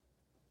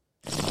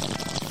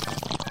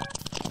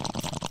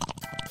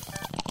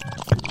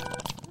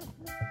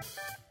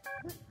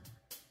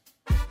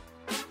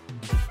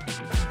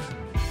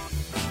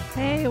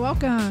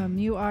welcome.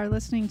 You are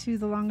listening to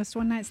The Longest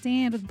One Night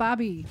Stand with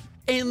Bobby.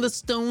 And the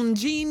Stone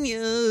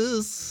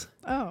Genius.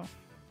 Oh.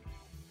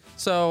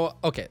 So,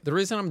 okay, the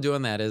reason I'm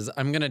doing that is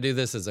I'm going to do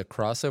this as a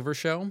crossover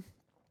show.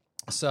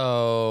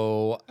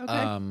 So,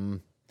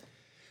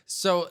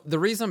 so the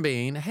reason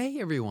being,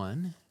 hey,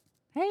 everyone.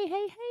 Hey.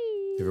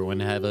 Everyone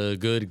have a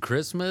good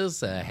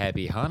Christmas, a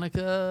happy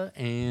Hanukkah,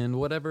 and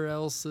whatever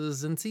else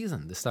is in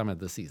season this time of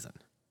the season.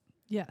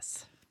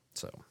 Yes.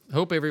 So,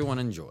 hope everyone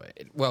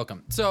enjoyed.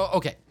 Welcome. So,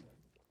 okay.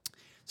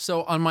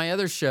 So, on my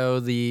other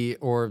show,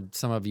 or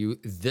some of you,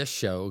 this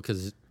show,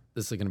 because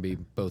this is going to be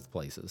both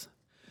places,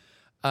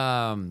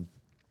 I've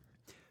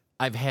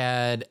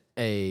had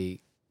a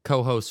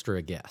co-host or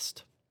a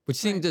guest, which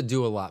seemed to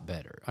do a lot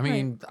better. I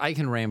mean, I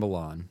can ramble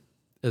on,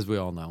 as we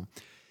all know,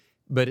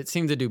 but it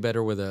seemed to do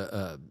better with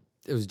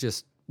it was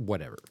just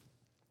whatever.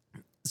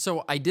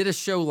 So I did a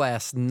show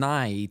last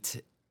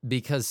night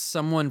because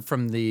someone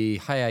from the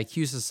High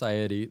IQ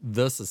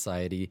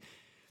Society,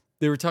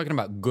 they were talking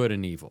about good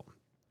and evil.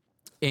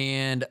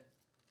 And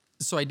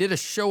so I did a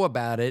show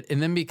about it,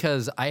 and then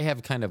because I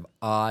have kind of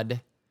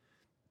odd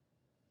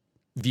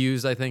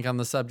views, I think, on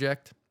the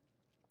subject,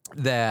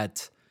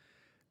 that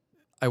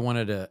I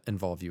wanted to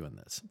involve you in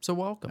this. So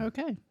welcome.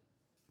 Okay.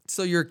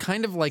 So you're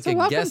kind of like So a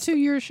welcome guest. to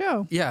your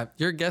show. Yeah,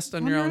 you're a guest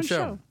on your own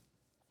show.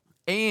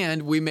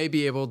 And we may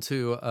be able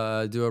to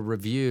do a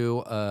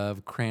review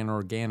of Cran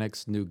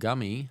Organics' new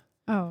gummy.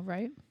 Oh,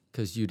 right.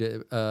 Because you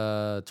did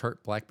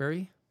tart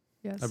blackberry,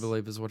 Yes. I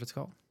believe is what it's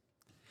called.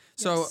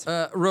 Yes.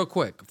 So real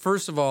quick,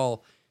 first of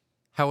all,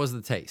 how was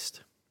the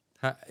taste?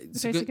 It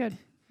tasted good.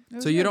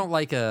 So you don't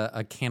like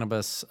a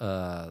cannabis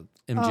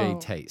MJ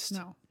taste?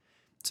 No.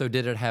 So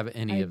did it have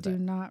any I of do that?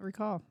 not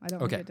recall. I don't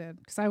think it did,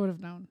 because I would have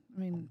known. I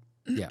mean,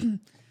 Yeah.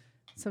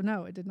 so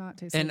no, it did not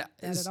taste And like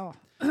that at all.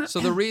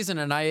 So the reason,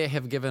 and I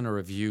have given a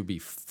review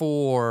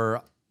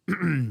before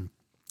and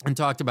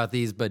talked about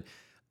these, but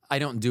I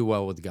don't do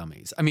well with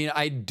gummies. I mean,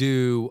 I don't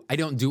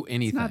do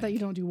anything. It's not that you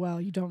don't do well.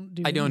 You don't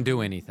do I don't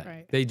do anything.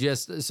 Right. They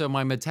just, so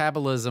my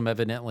metabolism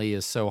evidently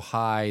is so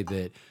high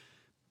that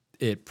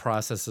it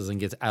processes and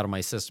gets out of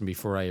my system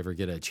before I ever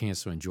get a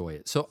chance to enjoy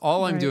it. So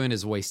all I'm doing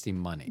is wasting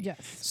money. Yes.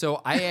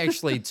 So I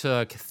actually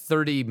took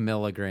 30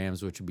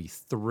 milligrams, which would be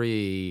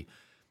 3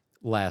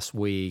 last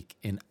week,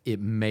 and I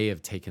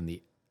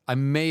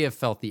may have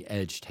felt the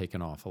edge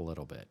taken off a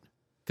little bit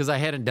because I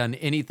hadn't done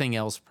anything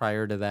else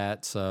prior to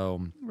that.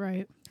 So,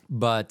 Right.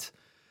 but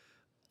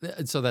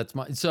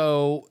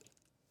so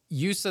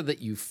you said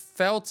that you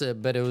felt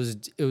it, but it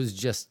was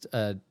just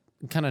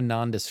kind of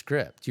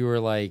nondescript. You were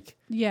like,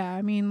 Yeah,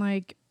 I mean,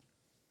 I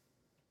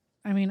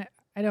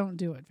don't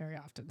do it very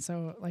often.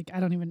 So,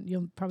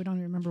 you'll probably don't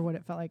even remember what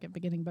it felt like at the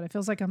beginning, but it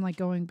feels like I'm like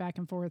going back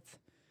and forth.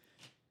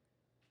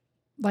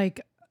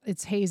 Like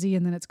it's hazy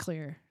and then it's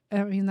clear.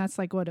 I mean, that's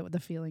like what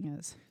the feeling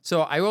is.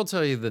 so I will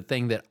tell you the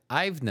thing that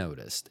I've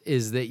noticed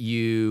is that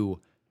you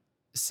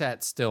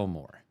sat still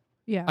more.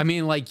 Yeah. I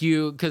mean,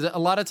 because a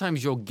lot of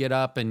times you'll get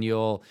up and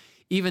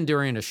even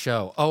during a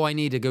show, I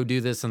need to go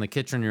do this in the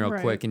kitchen real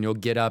quick, and you'll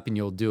get up and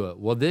you'll do it.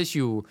 Well, this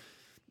you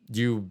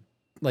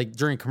like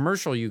during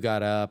commercial, you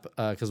got up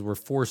because we're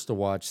forced to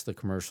watch the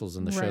commercials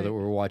in the show that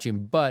we're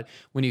watching. But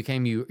when you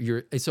came,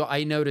 so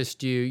I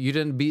noticed you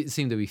didn't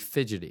seem to be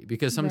fidgety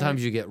because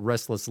sometimes you get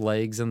restless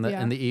legs in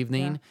the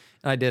evening,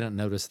 and I didn't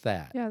notice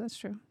that. Yeah, that's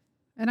true.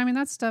 And I mean,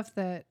 that's stuff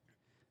that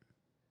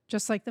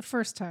just like the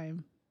first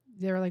time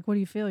they were like, "What do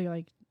you feel?" You're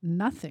like,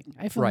 "Nothing.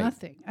 I feel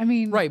nothing." I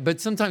mean, right. But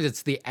sometimes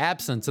it's the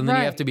absence, and then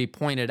you have to be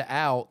pointed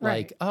out,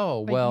 like, "Oh,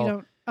 well." You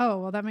don't,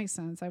 well, that makes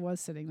sense. I was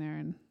sitting there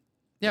and.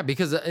 Yeah,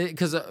 because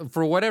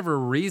for whatever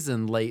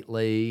reason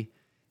lately,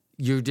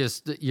 you're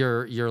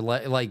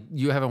like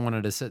you haven't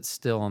wanted to sit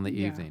still in the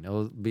evening.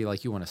 It'll be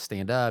like you want to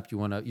stand up,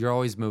 you're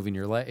always moving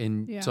your leg,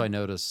 and so I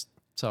noticed.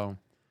 So,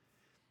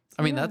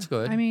 I mean that's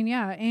good. I mean,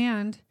 yeah,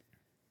 and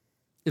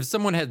if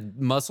someone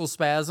had muscle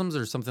spasms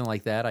or something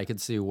like that, I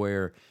could see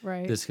where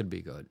this could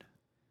be good.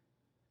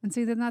 And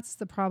see, then that's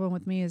the problem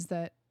with me is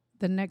that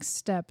the next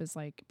step is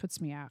like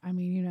puts me out. I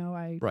mean,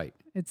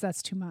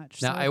 that's too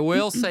much. Now, so. I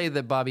will say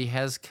that Bobby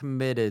has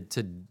committed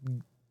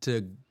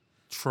to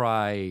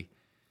try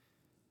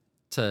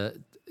to,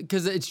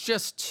 because it's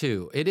just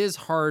 2. It is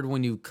hard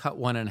when you cut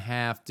one in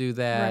half, do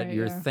that. Right,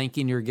 you're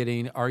thinking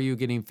are you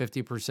getting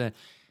 50%?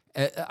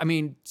 I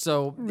mean,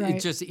 so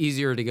it's just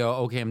easier to go,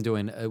 okay, I'm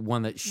doing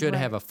one that should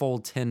have a full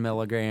 10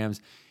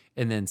 milligrams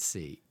and then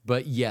see.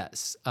 But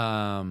yes,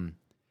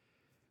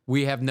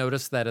 we have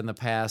noticed that in the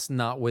past,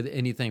 not with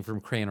anything from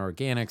Cran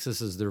Organics.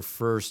 This is their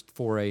first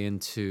foray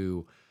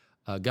into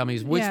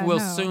gummies, which will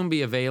soon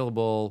be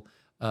available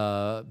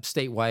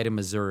statewide in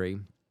Missouri.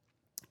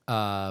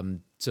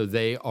 So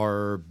they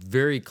are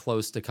very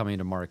close to coming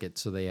to market,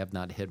 so they have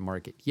not hit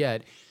market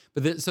yet.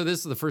 But so this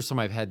is the first time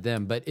I've had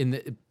them. But in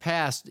the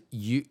past,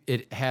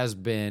 it has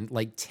been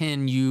like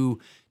 10, you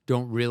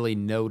don't really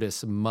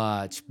notice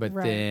much, but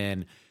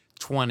then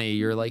 20,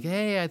 you're like,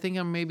 hey, I think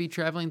I'm maybe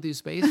traveling through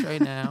space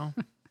right now.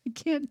 I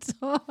can't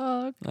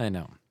talk. I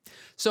know.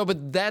 So,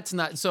 but that's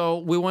not, so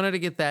we wanted to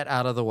get that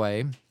out of the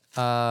way.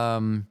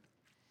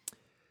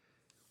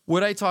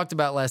 what I talked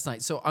about last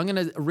night. So I'm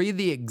going to read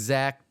the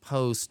exact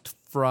post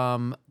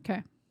from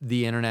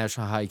the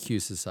International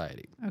Haiku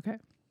Society. Okay.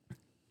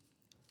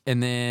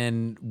 And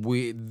then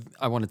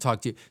I want to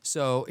talk to you.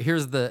 So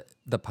here's the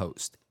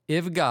post.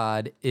 If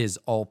God is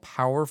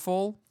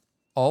all-powerful,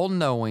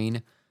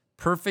 all-knowing,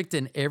 perfect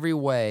in every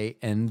way,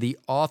 and the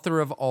author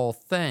of all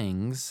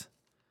things,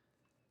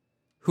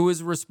 who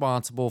is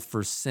responsible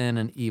for sin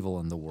and evil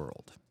in the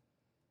world?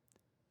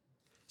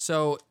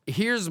 So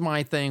here's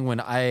my thing when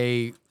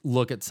I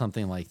look at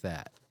something like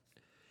that.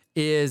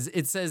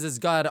 It says, is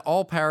God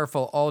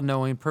all-powerful,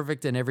 all-knowing,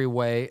 perfect in every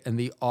way, and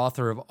the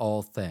author of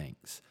all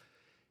things?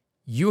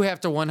 You have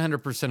to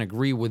 100%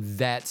 agree with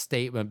that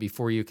statement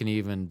before you can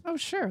even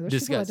sure. There's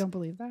discuss. People that don't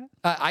believe that.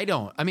 I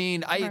don't. I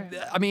mean,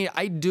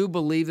 I do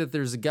believe that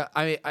there's a God.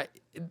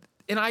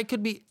 And I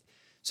could be.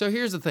 So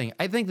here's the thing.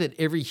 I think that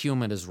every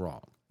human is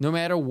wrong. No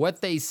matter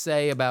what they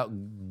say about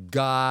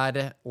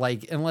God,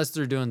 like, unless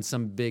they're doing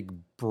some big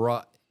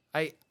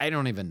I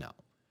don't even know.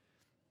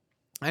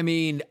 I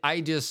mean,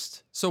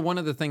 so one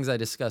of the things I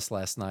discussed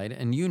last night,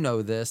 and you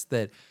know this,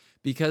 that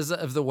because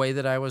of the way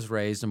that I was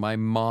raised, and my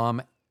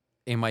mom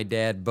and my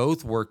dad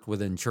both worked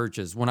within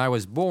churches. When I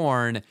was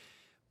born,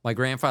 my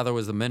grandfather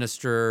was the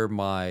minister.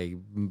 My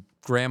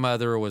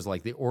grandmother was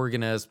like the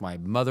organist. My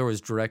mother was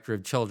director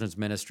of children's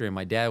ministry, and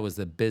my dad was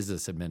the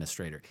business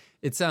administrator.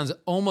 It sounds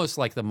almost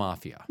like the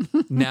mafia.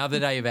 Now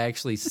that I have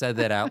actually said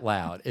that out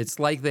loud, it's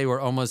like they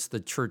were almost the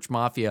church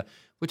mafia,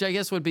 which I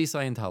guess would be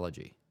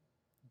Scientology.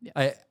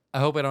 Yes. I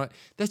hope I don't.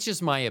 That's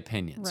just my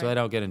opinion, so I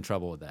don't get in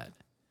trouble with that.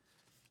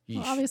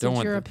 Well, obviously,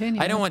 it's your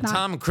opinion. I don't want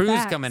Tom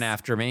Cruise coming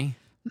after me.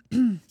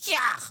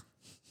 Yeah.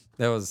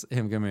 That was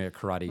him giving me a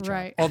karate chop.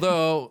 Right.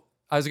 Although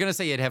I was going to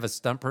say he'd have a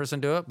stunt person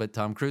do it, but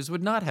Tom Cruise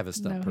would not have a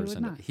stunt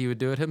person. He would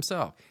do it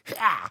himself.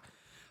 Yeah.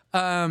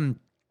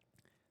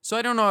 So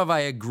I don't know if I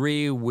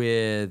agree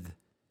with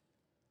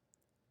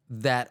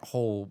that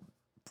whole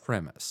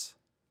premise.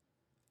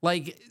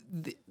 Like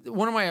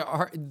one of my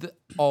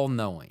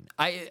all-knowing.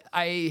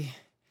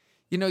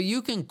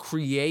 You can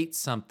create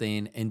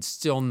something and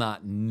still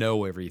not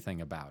know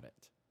everything about it.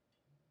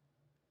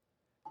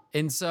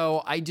 And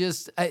so I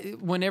just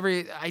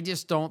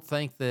don't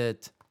think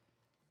that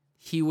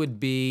he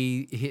would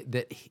be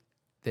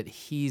that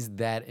he's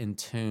that in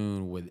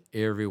tune with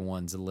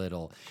everyone's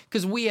little,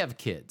 because we have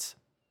kids,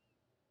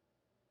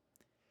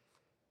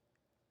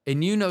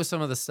 and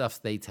some of the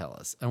stuff they tell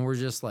us, and we're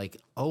just like,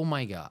 oh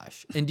my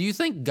gosh. And do you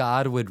think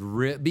God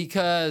would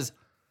because?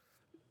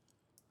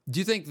 Do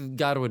you think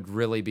God would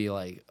really be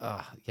like,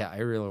 oh yeah, I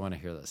really want to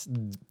hear this.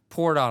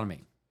 Pour it on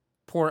me.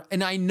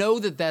 And I know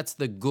that that's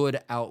the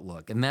good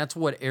outlook, and that's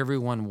what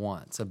everyone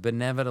wants, a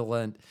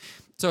benevolent.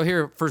 So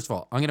here, first of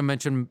all, I'm going to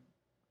mention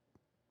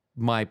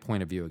my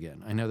point of view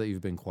again. I know that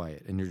you've been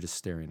quiet, and you're just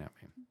staring at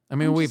me. I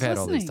mean, we've had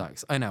all these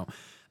talks. I know.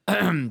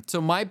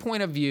 So my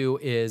point of view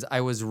is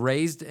I was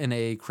raised in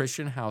a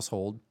Christian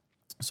household,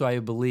 so I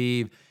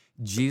believe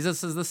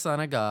Jesus is the Son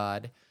of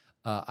God.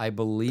 I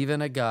believe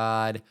in a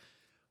God.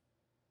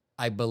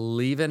 I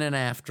believe in an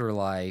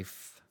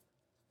afterlife.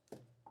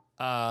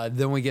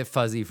 Then we get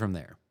fuzzy from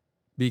there,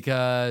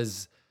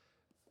 because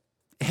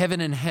heaven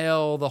and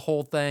hell, the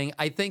whole thing,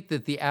 I think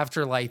that the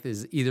afterlife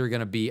is either going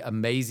to be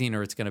amazing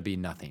or it's going to be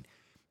nothing.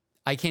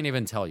 I can't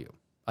even tell you.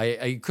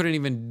 I couldn't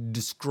even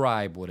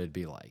describe what it'd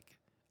be like,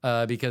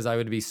 because I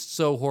would be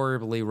so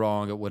horribly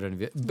wrong. It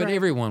wouldn't, but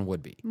everyone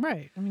would be.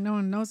 Right. I mean, no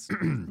one knows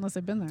unless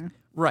they've been there.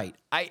 Right.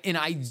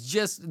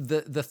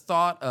 The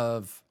thought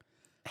of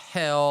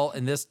hell,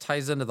 and this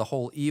ties into the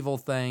whole evil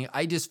thing,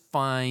 I just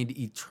find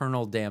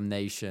eternal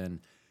damnation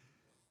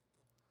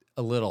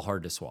a little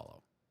hard to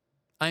swallow.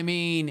 I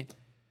mean,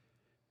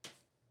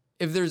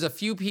 if there's a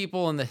few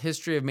people in the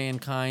history of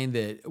mankind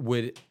that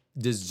would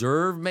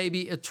deserve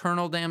maybe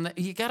eternal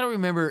damnation, you got to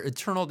remember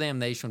eternal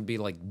damnation would be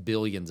like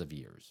billions of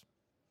years.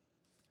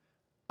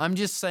 I'm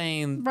just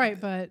saying. Right,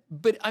 but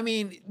I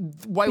mean,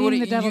 why being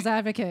would the devil's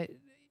advocate,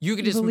 you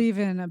could just believe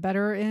in a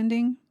better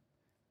ending?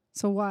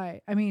 So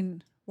why? I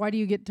mean, why do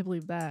you get to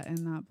believe that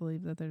and not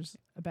believe that there's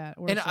a bad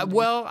or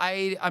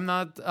something? I'm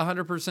not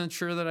 100%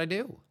 sure that I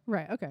do.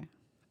 Right, okay.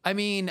 I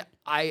mean,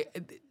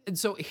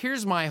 so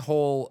here's my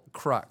whole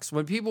crux.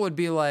 When people would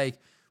be like,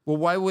 well,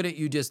 why wouldn't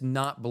you just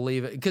not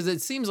believe it? Because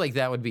it seems like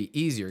that would be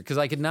easier, because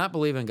I could not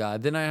believe in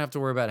God. Then I have to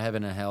worry about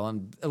heaven and hell.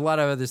 And a lot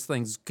of other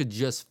things could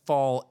just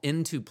fall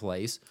into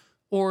place,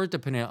 or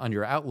depending on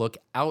your outlook,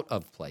 out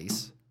of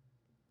place.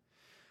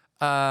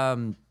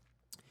 But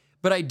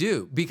I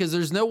do, because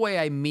there's no way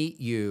I meet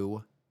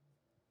you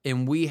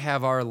and we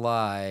have our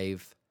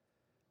life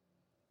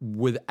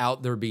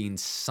without there being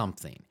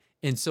something.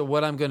 And so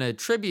what I'm going to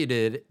attribute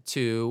it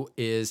to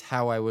is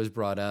how I was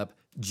brought up: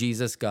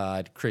 Jesus,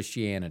 God,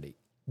 Christianity.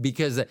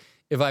 Because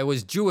if I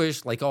was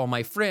Jewish, like all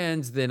my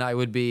friends, then I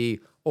would be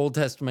Old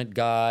Testament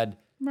God,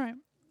 right?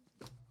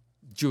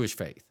 Jewish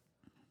faith.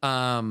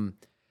 But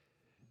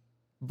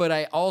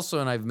I also,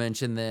 and I've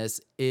mentioned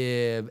this,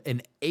 if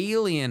an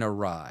alien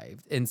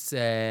arrived and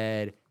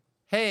said,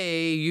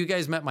 hey, you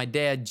guys met my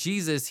dad,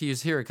 Jesus, he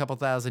was here a couple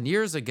thousand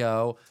years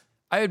ago,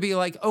 I would be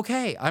like,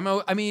 okay, I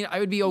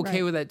would be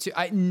okay with that too.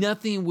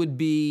 Nothing would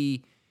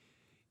be,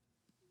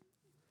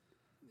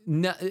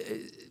 nothing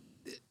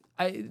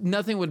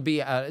would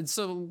be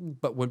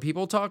but when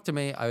people talk to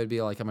me, I would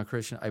be like, I'm a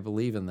Christian. I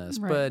believe in this.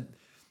 But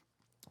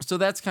so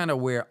that's kind of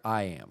where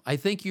I am. I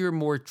think you're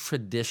more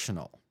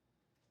traditional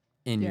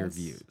in your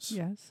views.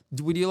 Yes.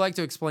 Would you like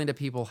to explain to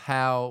people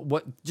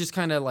just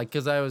kind of like,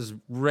 because I was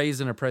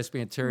raised in a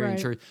Presbyterian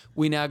church.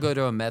 We now go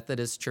to a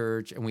Methodist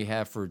church, and we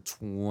have for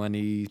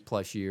 20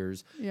 plus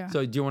years. Yeah.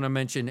 So do you want to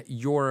mention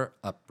your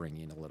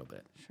upbringing a little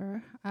bit?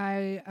 Sure.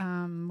 I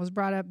was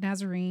brought up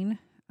Nazarene.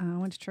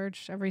 Went to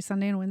church every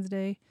Sunday and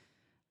Wednesday.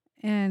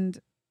 And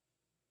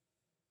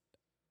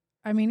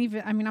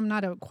I'm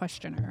not a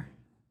questioner.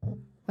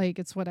 Like,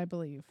 it's what I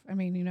believe. I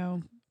mean,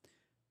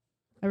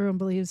 everyone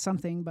believes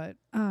something, but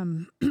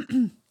and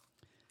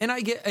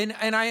I get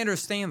and I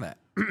understand that.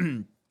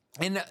 and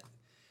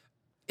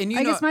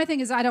I guess my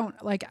thing is I don't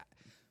feel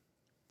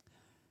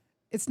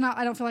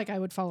like I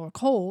would follow a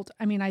cult.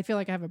 I mean, I feel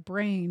like I have a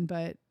brain,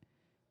 but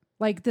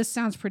like, this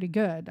sounds pretty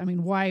good. I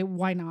mean,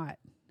 why not?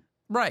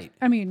 Right.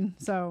 I mean,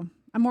 so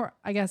I'm more,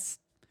 I guess,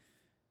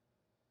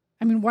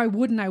 why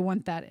wouldn't I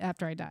want that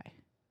after I die?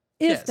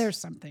 If there's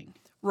something.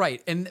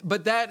 Right.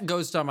 But that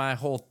goes to my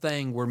whole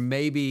thing where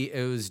maybe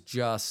it was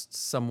just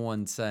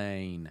someone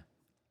saying,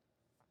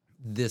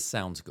 this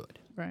sounds good.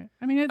 Right.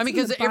 I mean,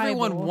 because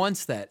everyone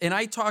wants that. And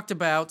I talked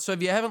about, so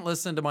if you haven't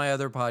listened to my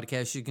other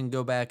podcast, you can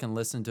go back and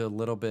listen to a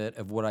little bit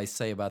of what I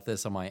say about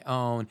this on my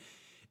own,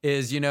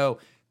 is, you know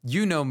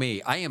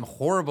me, I am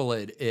horrible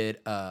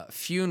at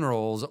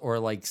funerals or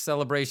like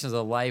celebrations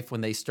of life when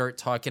they start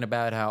talking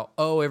about how,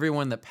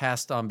 everyone that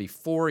passed on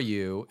before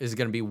you is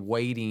going to be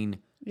waiting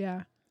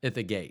at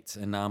the gates.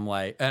 And I'm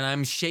like, and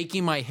I'm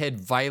shaking my head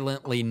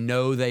violently.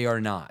 No, they are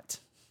not.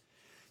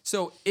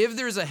 So if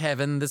there's a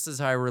heaven, this is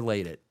how I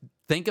relate it.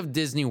 Think of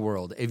Disney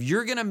World. If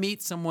you're going to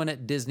meet someone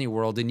at Disney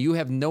World and you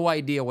have no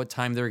idea what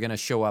time they're going to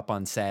show up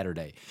on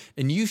Saturday,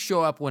 and you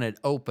show up when it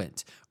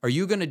opens, are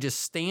you going to just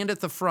stand at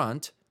the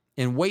front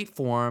and wait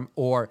for them?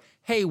 Or,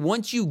 hey,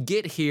 once you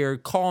get here,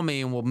 call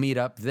me and we'll meet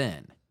up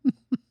then?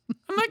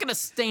 I'm not going to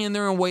stand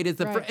there and wait at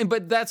the front.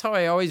 But that's how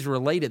I always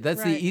relate it.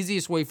 That's the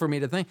easiest way for me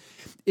to think.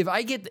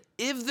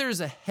 If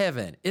there's a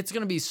heaven, it's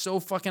going to be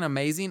so fucking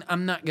amazing.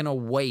 I'm not going to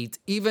wait,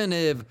 even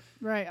if...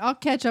 Right. I'll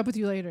catch up with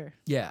you later.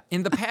 Yeah.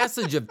 In the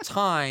passage of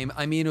time,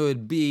 it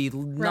would be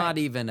not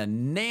even a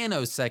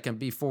nanosecond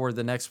before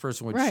the next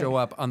person would show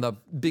up on the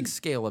big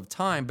scale of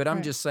time. But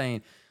I'm just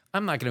saying,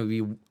 I'm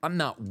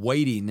not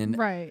waiting. And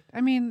right.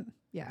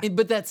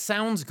 But that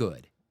sounds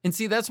good. And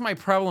see, that's my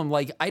problem.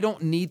 Like, I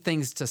don't need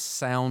things to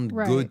sound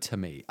good to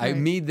me. I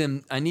need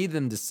them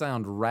to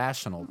sound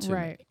rational to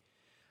me.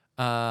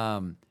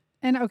 And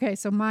okay,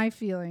 so my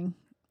feeling,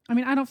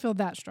 I don't feel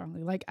that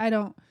strongly. Like, I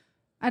don't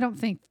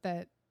think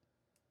that,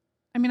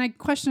 I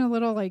question a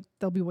little, like,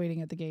 they'll be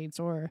waiting at the gates,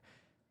 or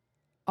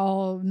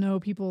I'll know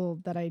people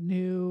that I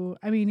knew.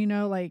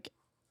 Like,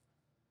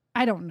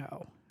 I don't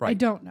know. Right. I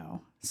don't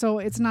know. So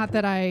it's not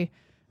that I'm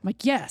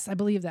like, yes, I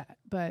believe that.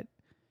 But,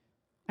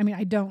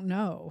 I don't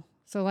know.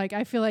 So like,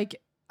 I feel like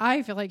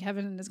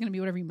heaven is going to be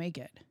whatever you make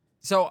it.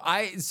 So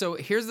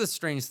here's the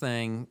strange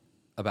thing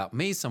about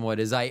me somewhat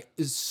is I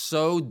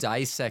so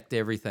dissect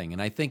everything, and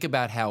I think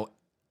about how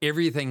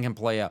everything can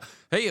play out.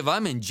 Hey, if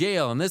I'm in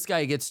jail and this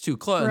guy gets too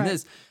close,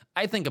 and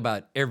I think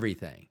about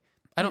everything.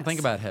 I don't think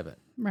about heaven.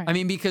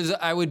 Right. Because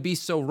I would be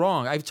so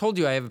wrong. I've told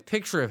you I have a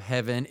picture of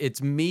heaven.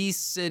 It's me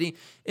sitting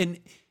and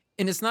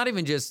it's not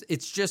even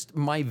it's just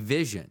my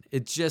vision.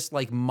 It's just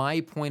like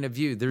my point of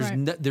view.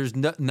 There's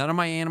none of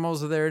my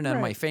animals are there. None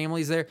of my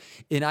family's there.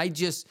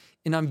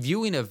 And I'm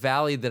viewing a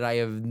valley that I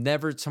have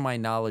never, to my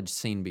knowledge,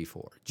 seen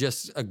before.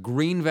 Just a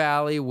green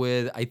valley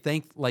with, I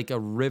think, like a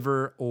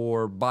river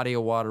or body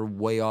of water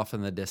way off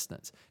in the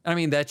distance.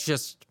 That's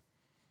just,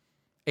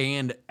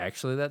 and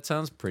actually that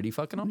sounds pretty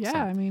fucking awesome.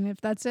 Yeah,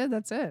 if that's it,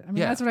 that's it.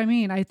 That's what I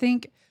mean. I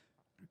think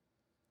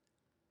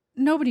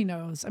nobody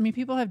knows.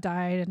 People have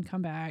died and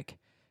come back.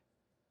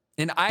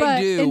 And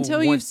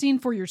until you've seen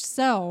for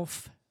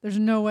yourself, there's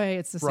no way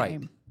it's the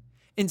same.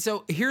 And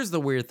so here's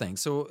the weird thing.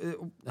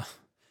 So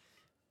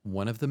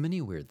one of the many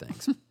weird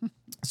things.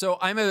 So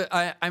I'm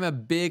a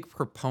big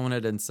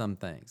proponent in some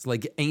things,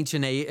 like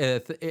ancient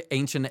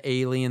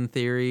alien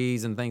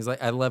theories and things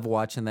like. I love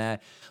watching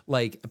that.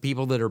 Like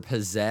people that are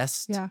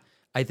possessed. Yeah,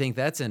 I think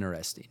that's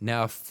interesting.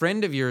 Now, a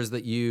friend of yours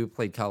that you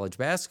played college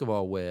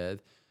basketball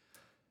with,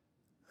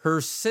 her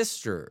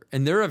sister,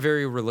 and they're a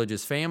very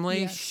religious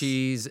family. Yes.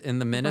 She's in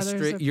the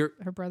ministry.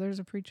 Her brother's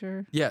a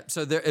preacher. Yeah,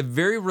 so they're a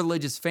very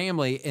religious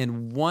family,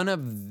 and one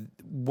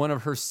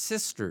of her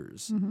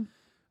sisters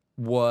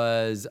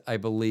was, I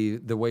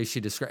believe, the way she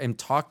described and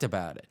talked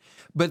about it.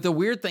 But the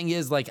weird thing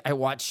is, like, I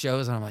watch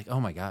shows and I'm like, oh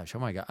my gosh.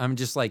 I'm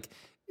just like,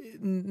 I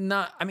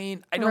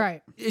don't.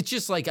 Right. It's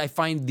just like I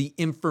find the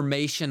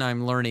information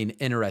I'm learning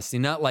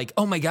interesting, not like,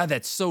 oh my God,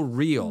 that's so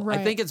real. Right.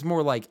 I think it's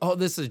more like, oh,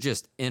 this is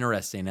just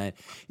interesting.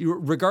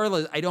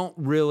 Regardless, I don't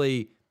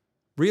really,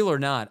 real or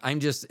not, I'm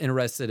just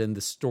interested in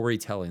the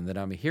storytelling that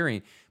I'm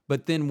hearing.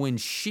 But then when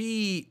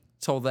she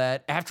told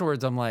that.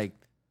 Afterwards, I'm like,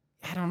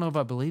 I don't know if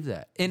I believe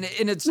that. And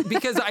it's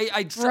because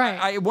I Right.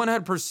 I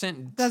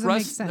 100% Doesn't make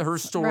trust sense. her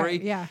story.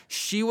 Right, yeah.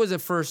 She was a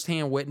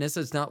firsthand witness.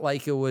 It's not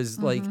like it was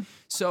like,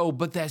 so,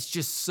 but that's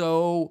just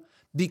so,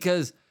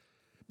 because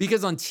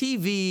on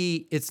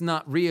TV, it's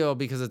not real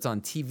because it's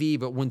on TV.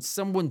 But when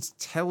someone's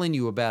telling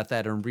you about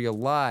that in real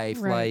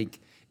life, Right. like,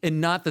 and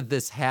not that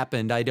this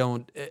happened, I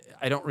don't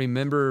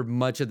remember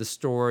much of the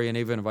story. And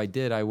even if I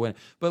did, I wouldn't.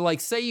 But like,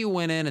 say you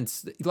went in and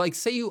like,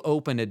 say you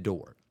open a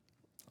door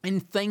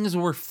and things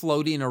were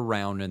floating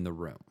around in the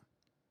room.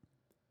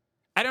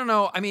 I don't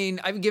know. I mean,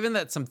 I've given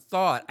that some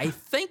thought. I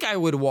think I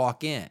would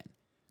walk in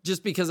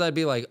just because I'd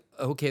be like,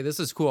 okay,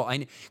 this is cool.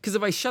 Because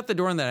if I shut the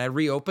door and then I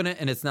reopen it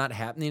and it's not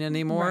happening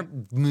anymore,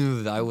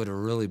 I would have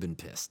really been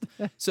pissed.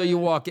 So you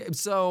walk in.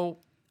 So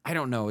I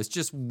don't know. It's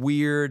just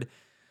weird.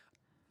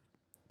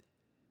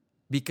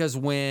 Because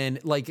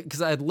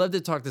because I'd love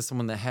to talk to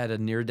someone that had a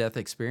near-death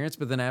experience,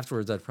 but then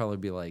afterwards I'd probably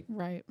be like,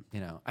 Right.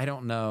 I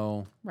don't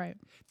know. Right.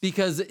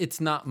 Because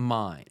it's not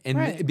mine.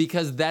 And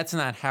because that's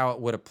not how it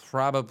would have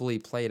probably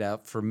played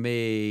out for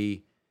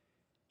me.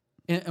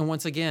 And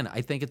once again,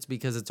 I think it's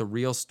because it's a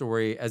real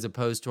story as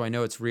opposed to, I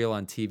know it's real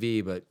on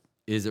TV, but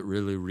is it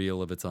really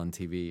real if it's on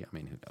TV? I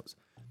mean, who knows?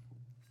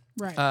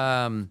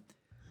 Right.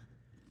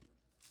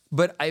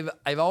 But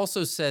I've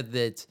also said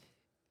that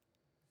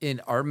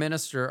our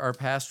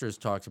pastor has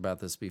talked about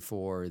this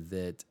before,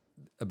 that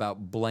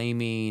about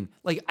blaming,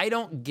 like, I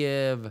don't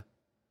give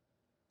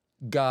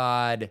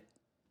God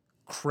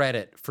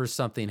credit for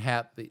something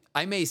happening.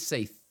 I may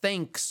say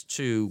thanks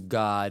to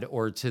God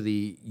or to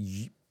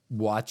the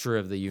watcher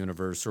of the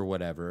universe or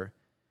whatever.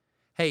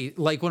 Hey,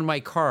 like when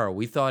my car,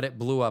 we thought it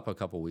blew up a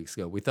couple weeks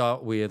ago. We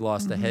thought we had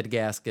lost a head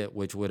gasket,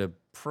 which would have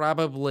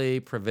probably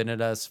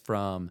prevented us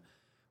from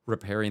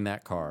repairing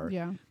that car.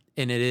 Yeah.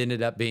 And it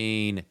ended up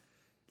being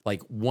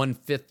like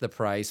 1/5 the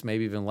price,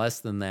 maybe even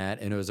less than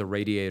that. And it was a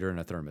radiator and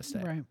a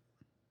thermostat. Right.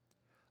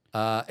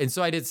 And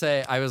so I did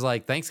say, I was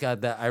like, thanks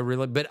God that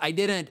but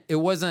I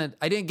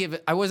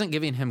wasn't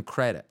giving him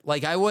credit.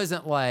 Like, I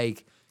wasn't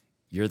like,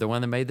 you're the one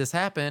that made this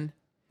happen.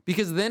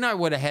 Because then I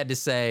would have had to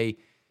say,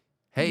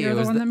 hey, you're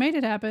the one that made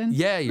it happen.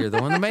 Yeah, you're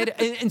the one that made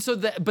it. And so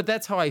but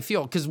that's how I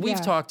feel. Because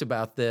we've talked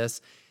about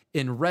this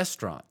in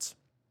restaurants.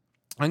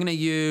 I'm going to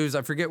use,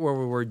 I forget where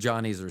we were,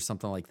 Johnny's or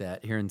something like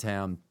that here in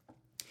town.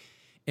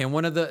 And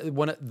one of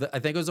the I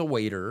think it was a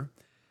waiter,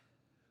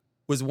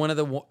 was one of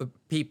the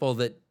people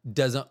that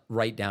doesn't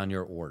write down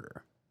your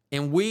order.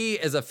 And we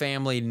as a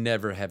family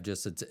never have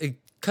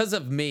because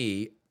of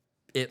me,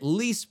 at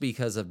least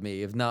because of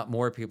me, if not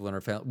more people in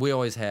our family, we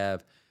always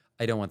have,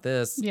 I don't want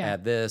this,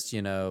 add this,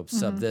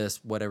 sub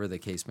this, whatever the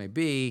case may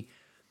be.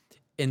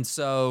 And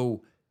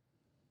so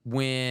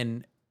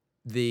when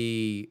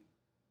the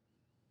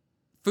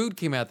food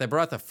came out, they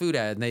brought the food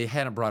out and they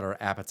hadn't brought our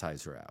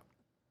appetizer out.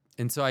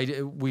 And so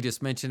we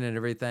just mentioned it and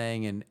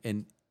everything,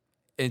 and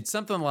it's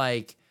something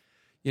like,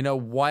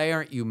 why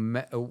aren't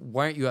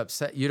you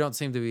upset? You don't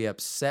seem to be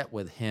upset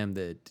with him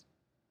that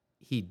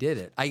he did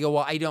it. I go,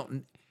 well, I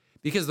don't,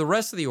 because the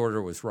rest of the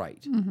order was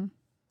right. Mm-hmm.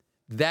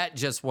 That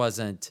just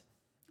wasn't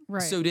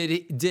right. So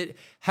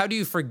how do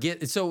you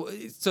forget? So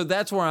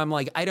that's where I'm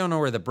like, I don't know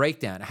where the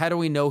breakdown. How do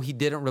we know he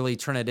didn't really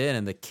turn it in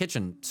and the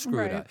kitchen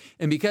screwed up?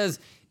 And because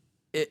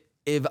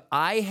if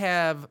I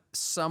have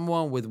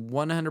someone with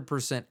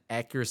 100%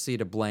 accuracy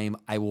to blame,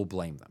 I will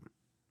blame them.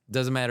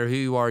 Doesn't matter who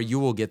you are, you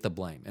will get the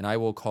blame, and I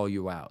will call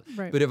you out.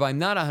 Right. But if I'm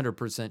not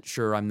 100%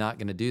 sure, I'm not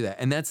going to do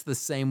that. And that's the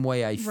same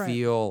way I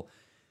feel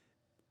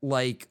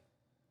like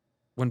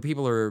when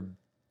people are,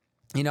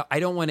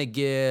 I don't want to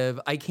give,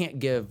 I can't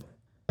give,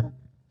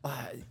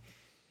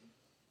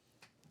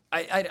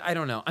 I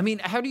don't know. I mean,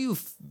 how do you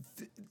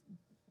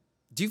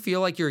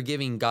feel like you're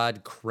giving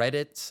God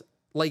credit?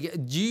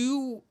 Like, do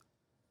you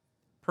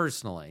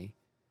personally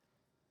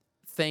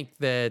think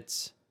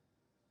that,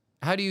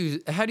 how do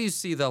you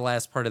see the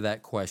last part of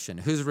that question?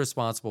 Who's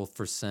responsible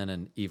for sin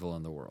and evil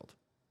in the world?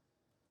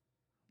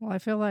 Well, I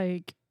feel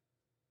like,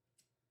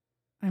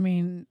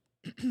 my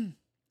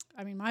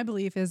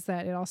belief is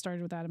that it all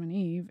started with Adam and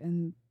Eve,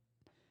 and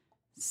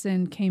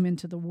sin came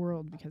into the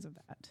world because of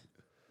that.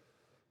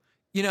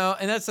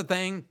 And that's the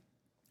thing.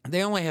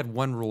 They only had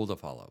one rule to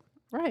follow.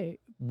 Right.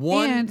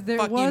 One and there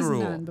fucking was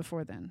rule. none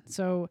before then.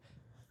 So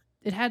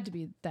it had to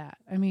be that.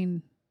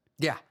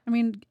 Yeah.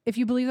 If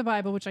you believe the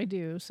Bible, which I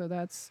do, so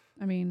that's,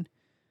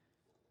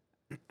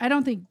 I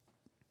don't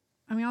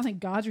think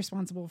God's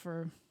responsible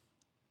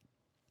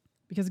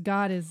because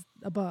God is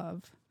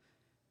above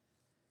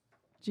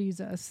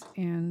Jesus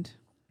and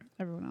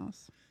everyone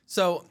else.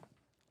 So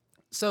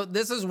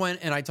this is when,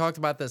 and I talked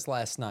about this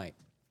last night,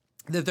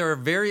 that there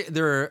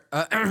are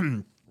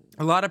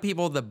a lot of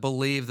people that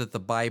believe that the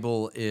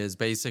Bible is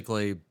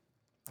basically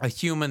a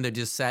human that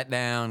just sat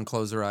down,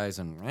 closed their eyes,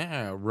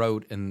 and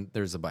wrote, and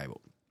there's a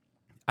Bible.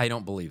 I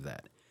don't believe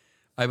that.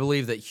 I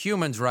believe that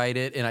humans write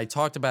it, and I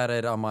talked about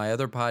it on my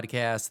other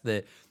podcast,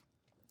 that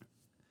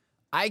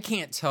I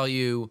can't tell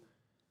you.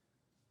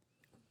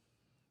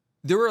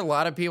 There were a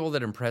lot of people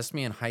that impressed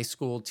me in high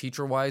school,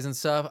 teacher-wise and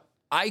stuff.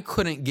 I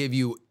couldn't give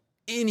you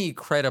any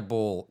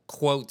credible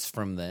quotes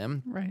from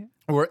them right.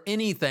 or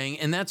anything.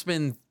 And that's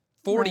been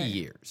 40 Right.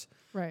 years.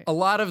 Right. A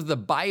lot of the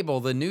Bible,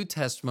 the New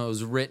Testament,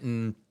 was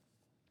written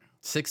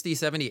 60,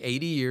 70,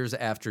 80 years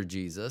after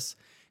Jesus.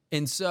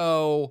 And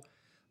so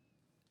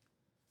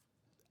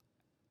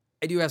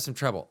I do have some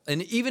trouble.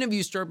 And even if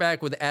you start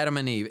back with Adam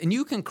and Eve, and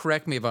you can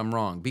correct me if I'm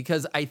wrong,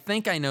 because I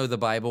think I know the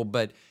Bible,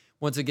 but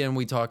once again,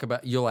 we talk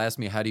about, you'll ask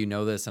me, how do you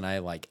know this? And I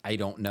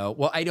don't know.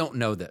 Well, I don't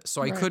know this,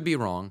 so I could be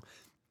wrong.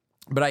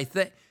 But I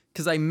think,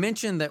 because I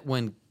mentioned that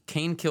when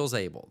Cain kills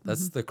Abel,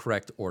 that's the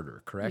correct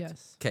order, correct?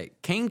 Yes. Okay,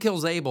 Cain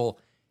kills Abel,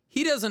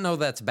 he doesn't know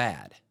that's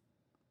bad.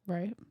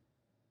 Right.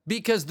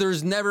 Because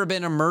there's never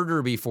been a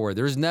murder before.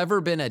 There's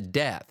never been a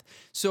death.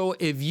 So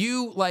if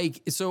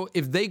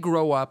if they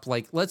grow up,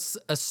 let's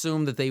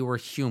assume that they were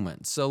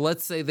humans. So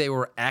let's say they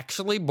were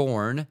actually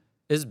born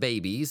as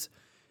babies.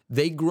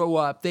 They grow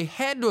up, they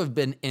had to have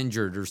been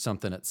injured or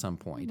something at some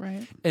point.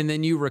 Right. And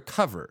then you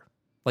recover.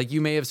 Like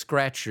you may have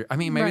scratched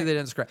maybe they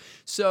didn't scratch.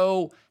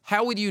 So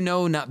how would you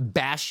know, not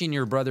bashing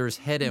your brother's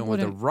head in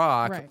with a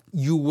rock,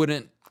 you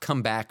wouldn't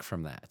come back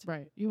from that?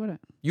 Right. You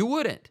wouldn't. You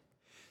wouldn't.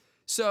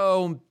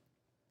 So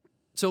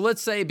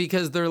let's say,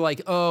 because they're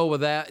like, oh, well,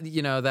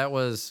 that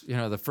was,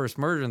 the first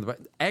murder in the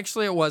Bible.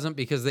 Actually, it wasn't,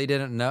 because they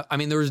didn't know. I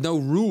mean, there was no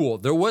rule.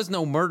 There was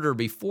no murder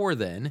before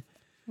then.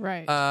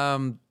 Right.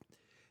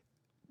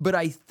 But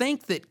I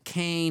think that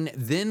Cain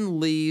then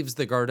leaves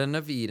the Garden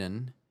of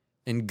Eden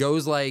and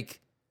goes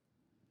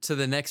to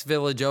the next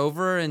village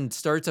over and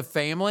starts a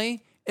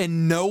family,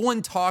 and no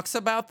one talks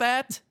about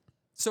that.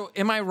 So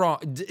am I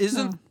wrong?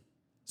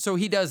 So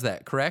he does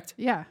that, correct?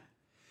 Yeah.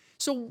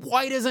 So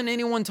why doesn't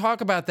anyone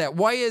talk about that?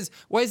 Why is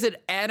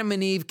it Adam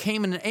and Eve,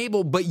 Cain and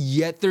Abel, but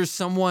yet there's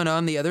someone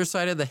on the other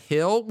side of the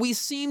hill? We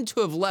seem to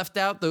have left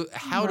out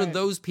how did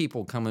those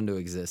people come into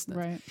existence?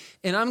 Right.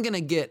 And I'm going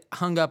to get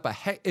hung up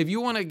if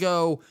you want to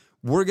go,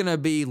 we're going to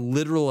be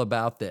literal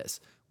about this.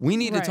 We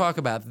need to talk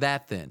about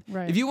that then.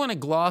 Right. If you want to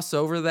gloss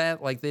over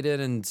that like they did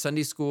in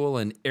Sunday school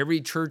and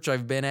every church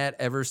I've been at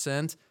ever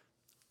since,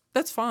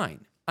 that's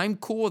fine. I'm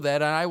cool with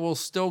that, and I will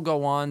still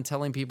go on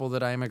telling people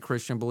that I am a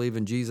Christian, believe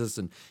in Jesus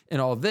and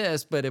all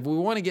this. But if we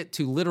want to get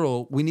too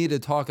literal, we need to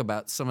talk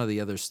about some of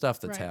the other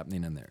stuff that's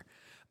happening in there.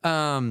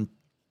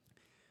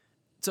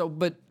 So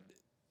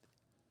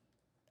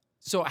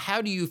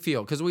how do you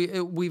feel? Because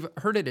we've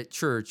heard it at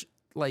church,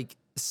 like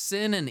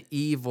sin and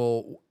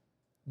evil.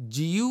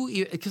 Do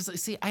you?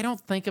 Because see, I don't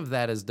think of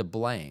that as to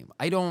blame.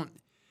 I don't.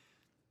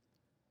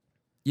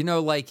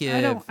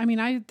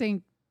 I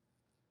think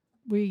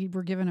we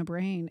were given a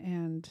brain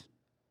and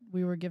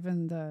we were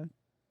given the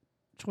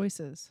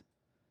choices.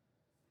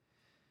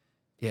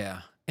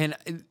 Yeah. And,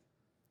 and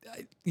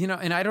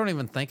I don't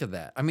even think of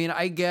that. I mean,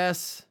 I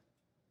guess,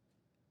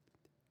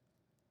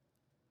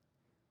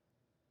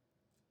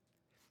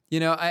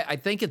 I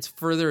think it's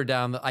further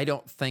down. I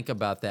don't think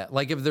about that.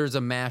 Like if there's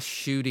a mass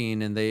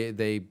shooting and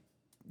they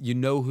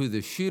who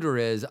the shooter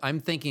is,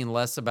 I'm thinking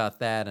less about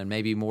that and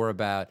maybe more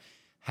about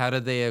how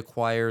did they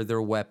acquire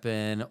their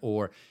weapon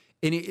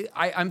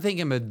I'm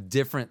thinking of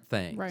different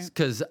things, right?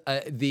 Because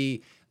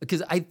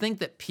I think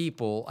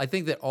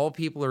that all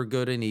people are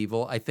good and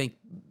evil. I think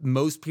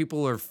most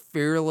people are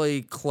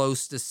fairly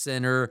close to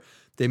sinner.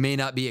 They may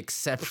not be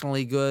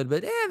exceptionally good,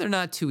 but they're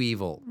not too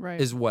evil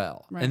as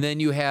well. Right. And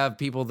then you have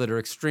people that are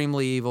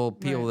extremely evil,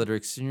 people that are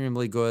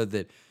extremely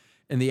good,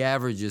 and the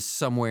average is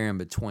somewhere in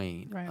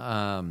between.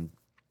 Right.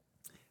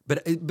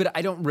 But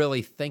I don't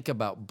really think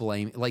about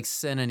blame, like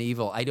sin and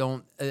evil. I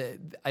don't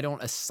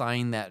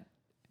assign that.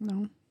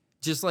 No.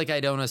 Just like I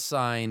don't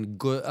assign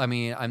good. I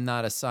mean, I'm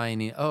not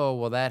assigning, oh,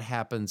 well, that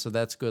happened, so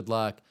that's good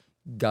luck.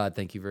 God,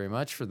 thank you very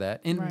much for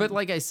that. But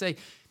like I say,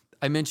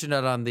 I mentioned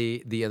it on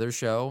the other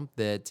show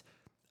that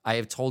I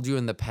have told you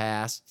in the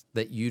past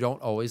that you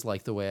don't always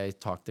like the way I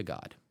talk to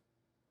God.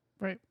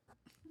 Right.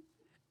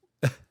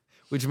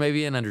 Which may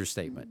be an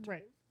understatement.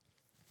 Right.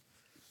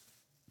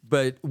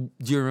 But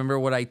do you remember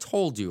what I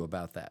told you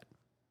about that?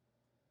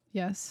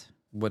 Yes.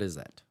 What is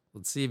that?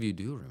 Let's see if you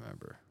do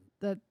remember.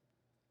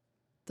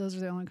 Those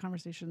are the only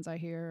conversations I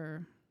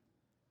hear.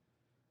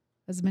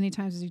 As many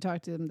times as you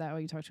talk to them, that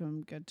way you talk to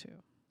them good too.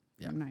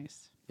 Yeah. They're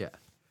nice. Yeah.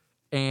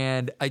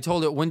 And I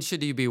told it, when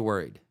should you be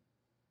worried? Do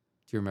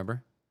you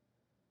remember?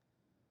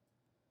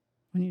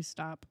 When you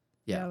stop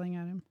yelling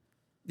at him.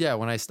 Yeah,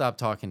 when I stop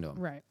talking to him.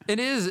 Right. It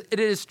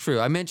is true.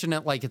 I mention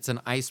it like it's an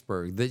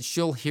iceberg, that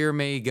she'll hear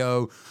me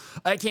go,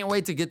 I can't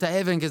wait to get to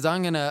heaven because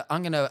I'm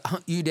gonna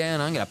hunt you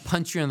down, I'm gonna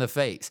punch you in the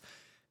face.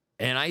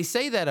 And I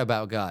say that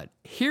about God.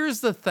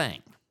 Here's the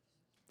thing.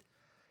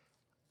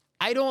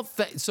 I don't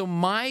think, so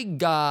my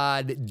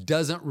God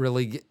doesn't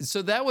really,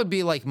 so that would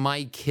be like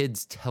my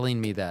kids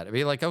telling me that. I'd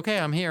be like, okay,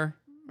 I'm here.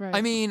 Right.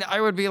 I mean,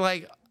 I would be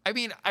like,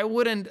 I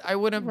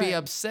wouldn't be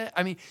upset.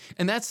 I mean,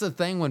 and that's the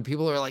thing when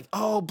people are like,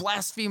 oh,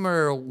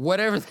 blasphemer, or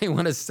whatever they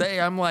want to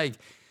say. I'm like,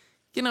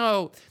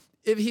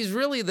 if he's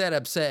really that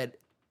upset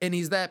and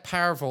he's that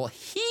powerful,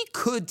 he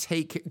could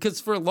take,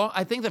 because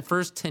I think the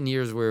first 10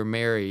 years we were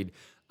married,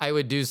 I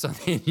would do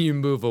something and you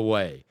move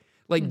away.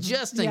 like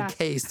just in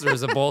case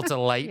there's a bolt of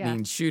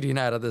lightning shooting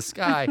out of the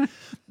sky.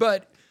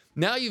 But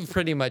now you've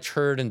pretty much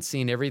heard and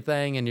seen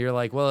everything, and you're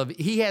like, well, if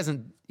he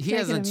hasn't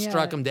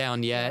struck him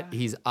down yet. Yeah.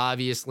 He's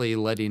obviously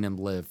letting him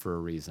live for a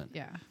reason.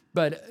 Yeah.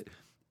 But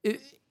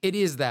it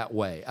is that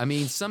way. I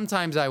mean,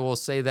 sometimes I will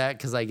say that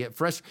because I get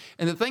frustrated.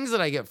 And the things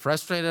that I get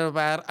frustrated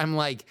about, I'm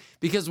like,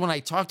 because when I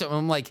talk to him,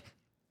 I'm like,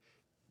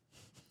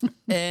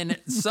 and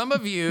some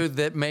of you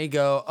that may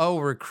go, oh,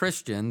 we're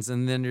Christians.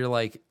 And then you're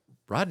like,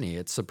 Rodney,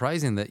 it's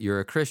surprising that you're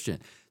a Christian.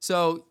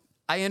 So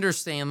I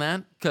understand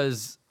that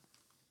because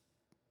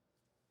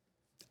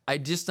I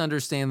just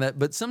understand that.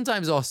 But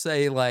sometimes I'll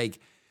say like,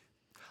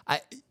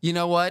 you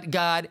know what,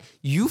 God,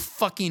 you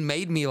fucking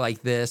made me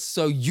like this,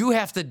 so you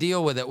have to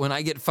deal with it when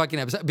I get fucking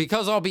upset,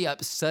 because I'll be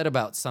upset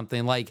about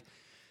something. Like,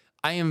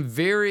 I am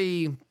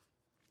very,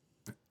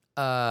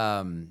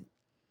 I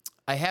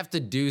have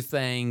to do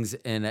things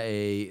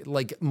in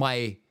like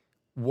my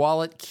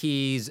wallet,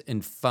 keys,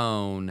 and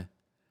phone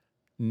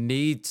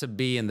need to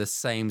be in the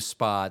same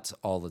spots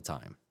all the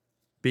time.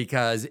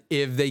 Because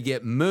if they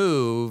get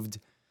moved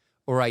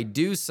or I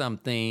do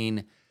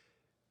something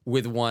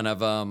with one of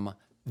them,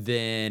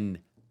 then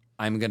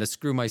I'm going to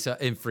screw myself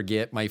and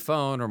forget my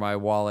phone or my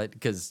wallet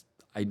because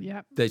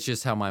that's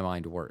just how my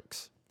mind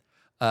works.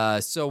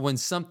 So when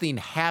something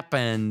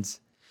happens,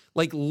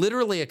 like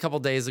literally a couple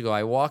days ago,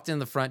 I walked in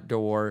the front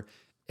door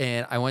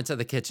and I went to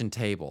the kitchen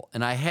table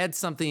and I had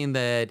something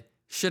that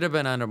should have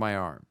been under my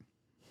arm.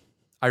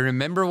 I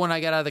remember when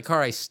I got out of the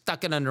car, I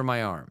stuck it under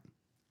my arm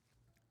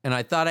and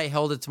I thought I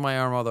held it to my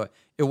arm all the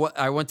way.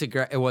 I went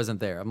to it wasn't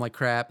there. I'm like,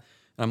 crap.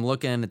 I'm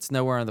looking, it's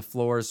nowhere on the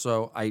floor.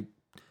 So I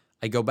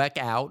go back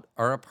out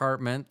our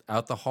apartment,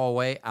 out the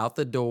hallway, out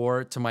the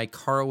door to my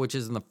car, which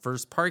is in the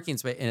first parking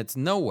space, and it's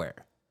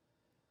nowhere.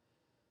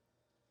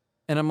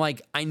 And I'm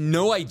like, I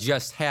know I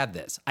just had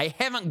this. I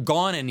haven't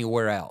gone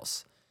anywhere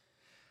else.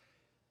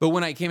 But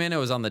when I came in, it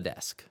was on the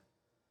desk.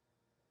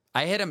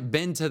 I hadn't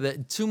been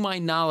to my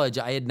knowledge,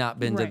 I had not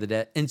been to the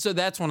desk. And so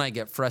that's when I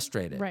get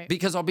frustrated. Right.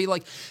 Because I'll be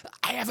like,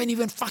 I haven't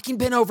even fucking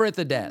been over at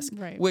the desk.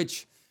 Right.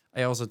 Which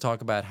I also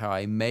talk about how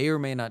I may or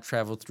may not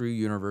travel through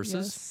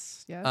universes.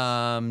 Yes.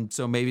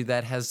 So maybe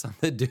that has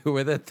something to do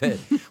with it, that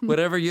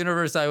whatever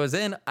universe I was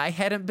in, I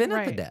hadn't been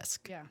at the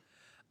desk. Yeah.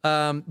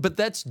 But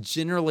that's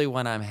generally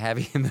when I'm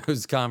having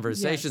those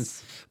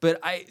conversations. Yes.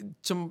 But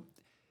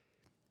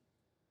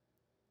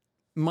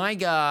my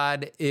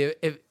God,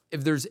 if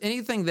there's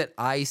anything that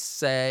I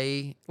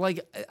say, like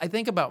I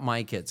think about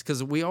my kids,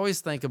 because we always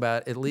think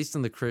about, at least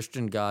in the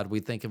Christian God, we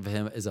think of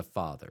him as a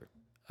father,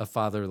 a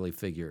fatherly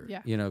figure,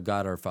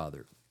 God our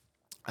Father.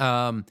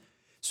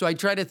 So I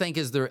try to think,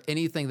 is there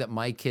anything that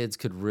my kids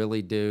could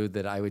really do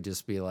that I would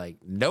just be like,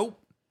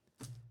 nope,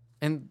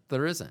 and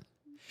there isn't.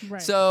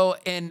 Right. So,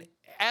 and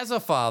as a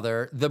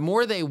father, the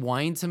more they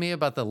whine to me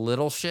about the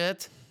little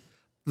shit,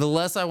 the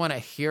less I want to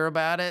hear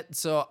about it.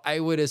 So I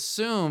would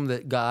assume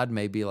that God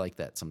may be like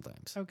that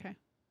sometimes. Okay.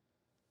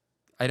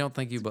 I don't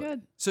think you...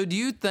 Good. So do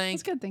you think...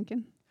 That's good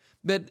thinking.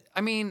 But,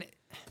 I mean,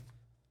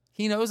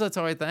 he knows that's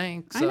how I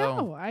think.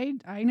 So. I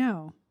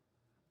know.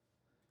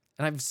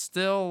 And I'm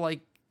still,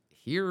 like,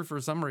 here for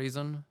some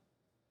reason.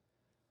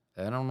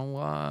 I don't know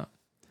why.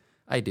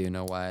 I do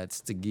know why. It's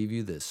to give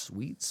you this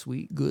sweet,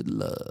 sweet, good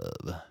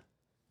love.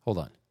 Hold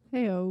on.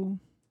 Hey-o.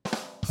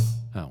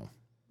 Oh.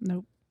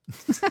 Nope.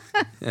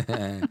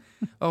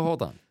 Oh,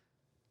 hold on.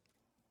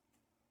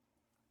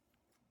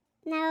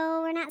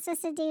 No, we're not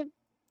supposed to do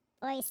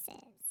voices.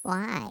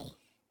 Why?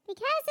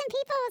 Because then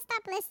people will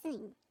stop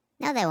listening.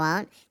 No, they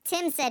won't.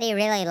 Tim said he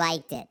really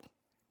liked it.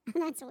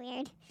 That's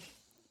weird.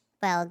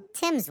 Well,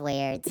 Tim's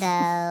weird,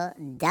 so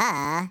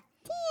duh.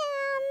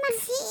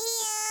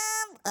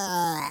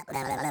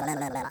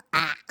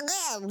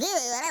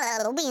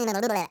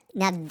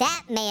 Now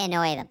that may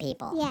annoy the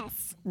people.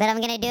 Yes. But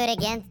I'm going to do it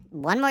again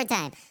one more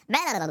time.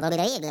 Sounds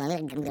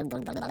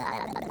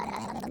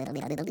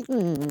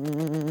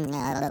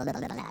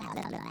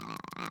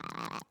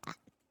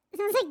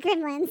like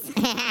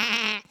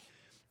gremlins.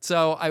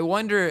 So I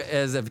wonder,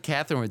 as if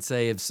Catherine would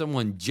say, if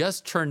someone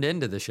just turned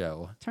into the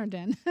show. Turned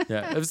in.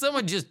 Yeah. If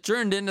someone just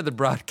turned into the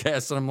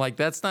broadcast, and I'm like,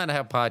 that's not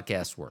how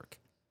podcasts work.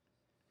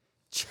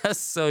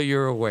 Just so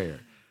you're aware.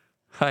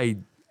 I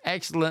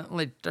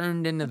accidentally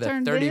turned into the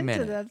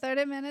 30-minute. The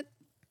 30-minute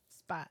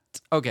spot.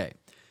 Okay.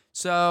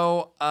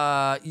 So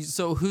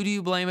who do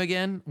you blame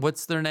again?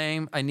 What's their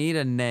name? I need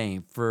a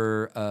name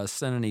for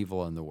sin and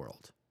evil in the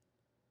world.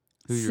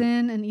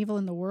 Sin and evil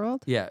in the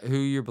world? Yeah. Who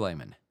you're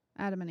blaming?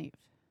 Adam and Eve.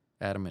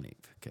 Adam and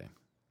Eve. Okay.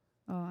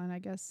 Oh, and I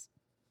guess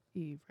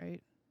Eve,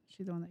 right?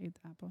 She's the one that ate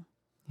the apple.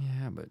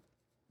 Yeah, but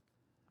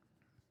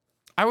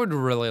I would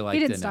really like to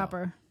know. He didn't stop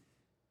her.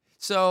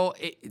 So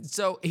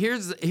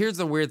here's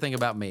the weird thing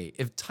about me.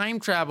 If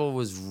time travel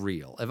was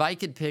real, if I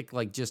could pick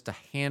like just a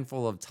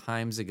handful of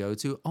times to go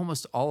to,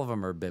 almost all of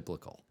them are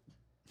biblical.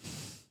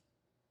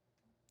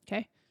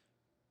 Okay.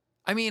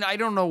 I mean, I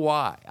don't know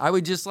why. I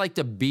would just like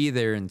to be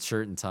there in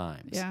certain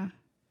times. Yeah.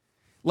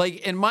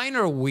 Like, and mine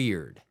are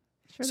weird.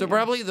 Sure So they are.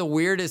 probably the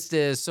weirdest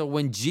is, so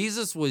when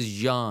Jesus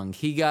was young,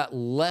 he got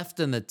left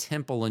in the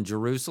temple in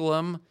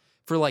Jerusalem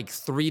for like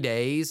 3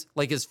 days.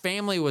 Like his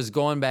family was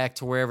going back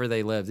to wherever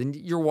they lived, and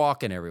you're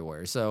walking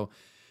everywhere. So,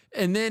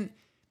 and then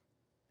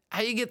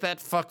how you get that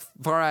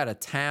far out of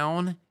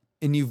town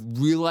and you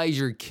realize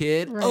your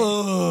kid? Right.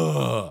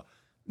 Ugh.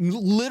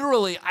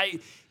 Literally,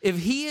 if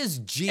he is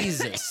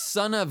Jesus,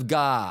 Son of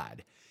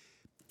God,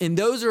 and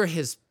those are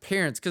his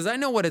parents, because I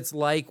know what it's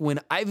like when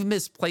I've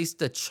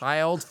misplaced a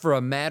child for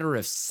a matter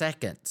of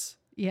seconds.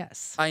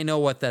 Yes. I know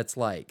what that's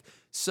like.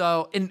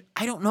 So, and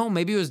I don't know,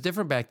 maybe it was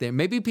different back then.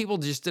 Maybe people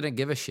just didn't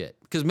give a shit,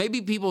 because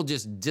maybe people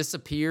just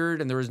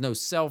disappeared and there was no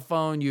cell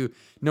phone.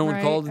 No one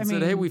Right. called and I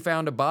said, hey, mean- we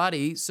found a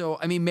body. So,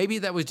 I mean, maybe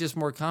that was just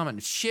more common.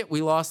 Shit,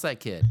 we lost that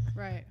kid.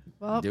 Right.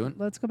 Well, Doing-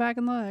 let's go back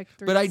and look.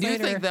 But I do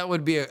think that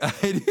would be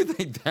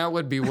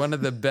one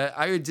of the best.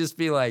 I would just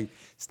be like,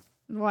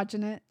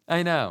 watching it.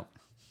 I know.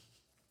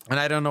 And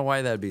I don't know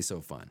why that'd be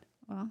so fun.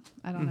 Well,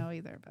 I don't know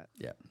either, but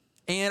Yeah.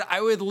 And I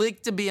would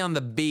like to be on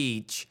the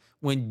beach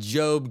when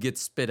Job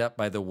gets spit up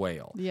by the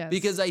whale. Yes.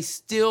 Because I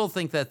still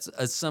think that's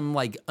some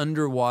like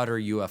underwater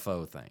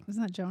UFO thing.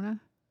 isn't that Jonah?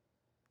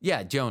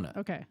 Yeah, Jonah.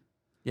 Okay.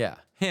 Yeah,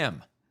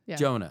 him. Yeah.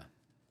 Jonah.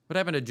 What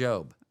happened to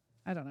Job?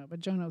 I don't know, but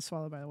Jonah was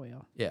swallowed by the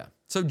whale. Yeah.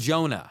 So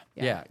Jonah.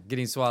 Yeah. Yeah,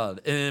 getting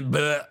swallowed. And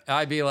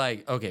I'd be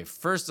like, okay,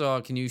 first of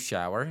all, can you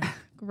shower?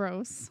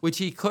 Gross. Which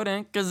he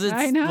couldn't, because it's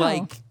I know.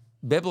 like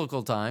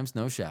biblical times,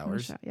 no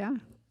showers. Yeah.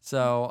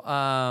 So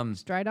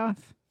Just dried off.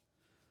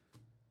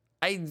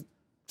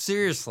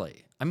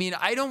 Seriously, I mean,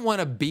 I don't want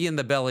to be in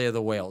the belly of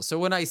the whale. So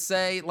when I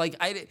say, like,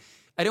 I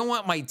don't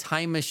want my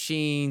time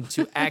machine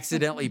to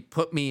accidentally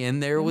put me in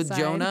there with Inside,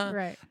 Jonah.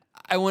 right.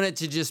 I want it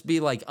to just be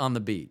like on the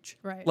beach.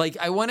 Right. Like,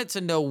 I want it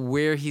to know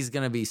where he's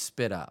going to be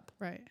spit up.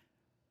 Right.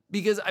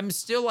 Because I'm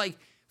still like,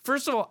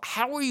 first of all,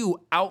 how are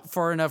you out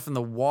far enough in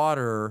the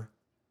water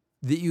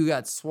that you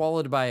got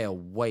swallowed by a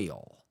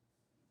whale?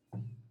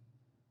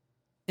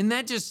 And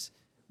that just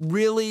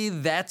really,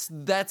 that's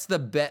the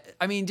bet.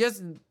 I mean,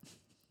 just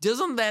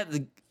doesn't that,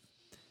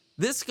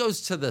 this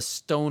goes to the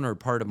stoner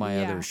part of my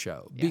Yeah. other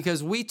show, Yeah.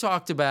 because we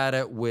talked about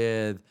it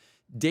with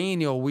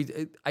Daniel.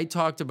 I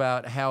talked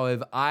about how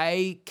if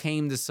I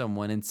came to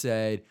someone and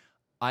said,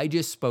 I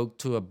just spoke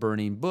to a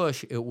burning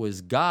bush, it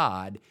was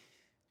God,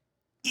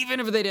 even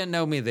if they didn't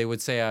know me, they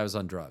would say I was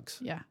on drugs.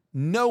 Yeah.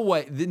 No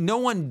way. No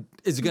one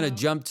is going to No.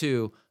 jump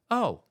to,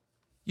 oh,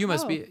 you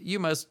must be a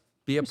Must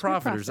be a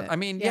prophet or something. prophet. I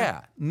mean, Yeah.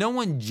 yeah. No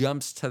one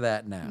jumps to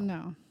that now.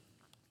 No.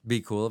 Be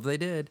cool if they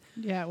did.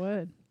 Yeah, it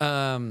would.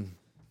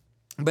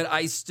 But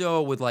I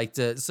still would like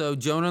to. So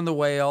Jonah and the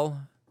whale,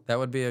 that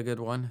would be a good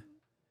one.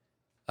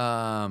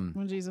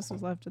 When Jesus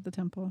was left at the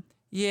temple.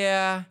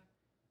 Yeah.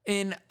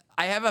 And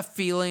I have a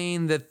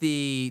feeling that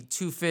the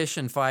 2 fish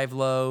and 5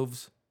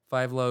 loaves,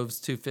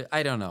 2 fish,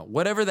 I don't know,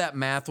 whatever that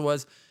math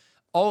was.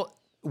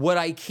 What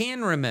I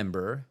can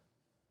remember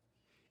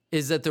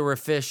is that there were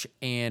fish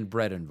and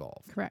bread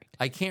involved. Correct.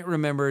 I can't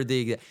remember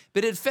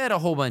but it fed a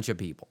whole bunch of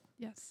people.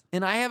 Yes.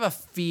 And I have a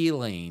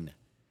feeling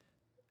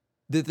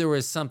that there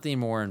was something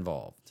more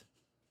involved.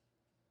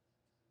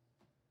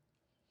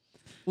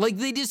 Like,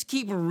 they just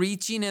keep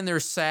reaching in their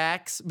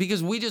sacks,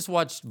 because we just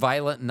watched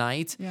Violent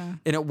Night. Yeah.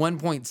 And at one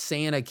point,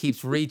 Santa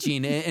keeps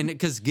reaching in, and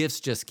because gifts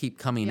just keep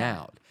coming Yeah.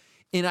 out.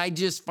 And I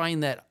just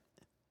find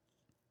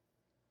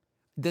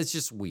that's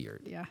just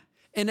weird. Yeah.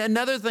 And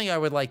another thing I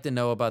would like to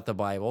know about the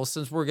Bible,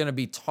 since we're going to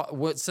be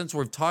since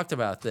we've talked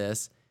about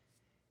this,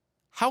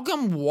 how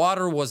come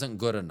water wasn't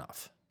good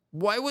enough?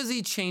 Why was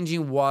he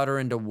changing water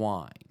into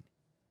wine?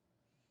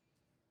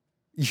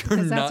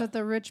 Because that's what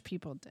the rich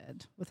people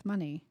did with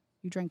money.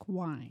 You drank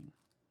wine.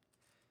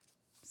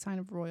 Sign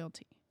of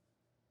royalty.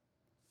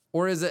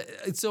 Or is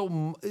it,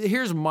 so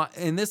here's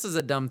and this is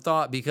a dumb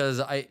thought,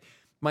 because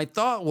my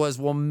thought was,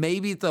 well,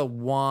 maybe the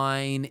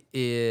wine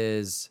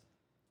is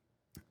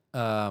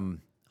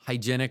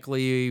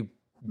hygienically,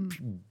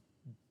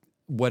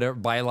 whatever,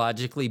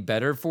 biologically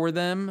better for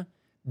them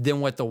than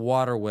what the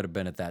water would have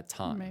been at that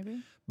time. Maybe.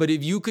 But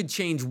if you could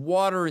change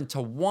water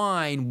into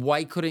wine,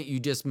 why couldn't you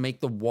just make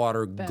the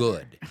water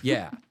good?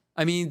 Yeah.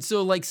 I mean,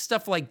 so like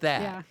stuff like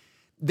that. Yeah.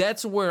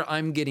 That's where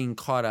I'm getting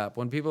caught up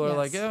when people are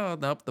like, Yes. oh,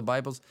 nope, the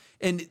Bible's.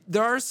 And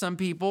there are some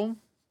people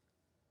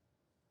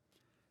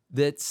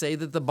that say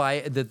that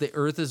that the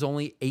earth is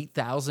only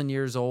 8,000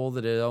 years old,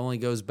 that it only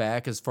goes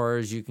back as far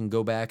as you can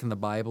go back in the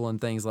Bible and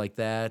things like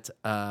that.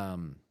 I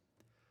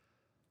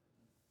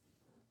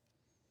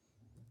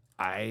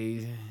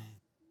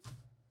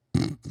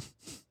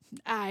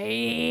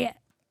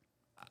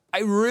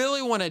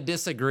really want to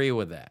disagree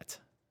with that.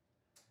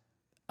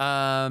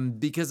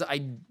 Because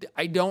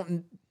I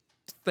don't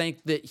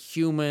think that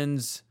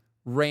humans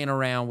ran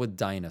around with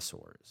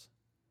dinosaurs.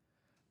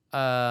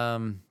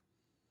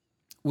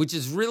 Which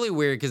is really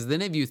weird, because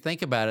then if you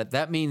think about it,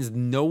 that means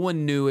no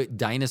one knew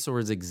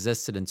dinosaurs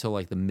existed until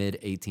like the mid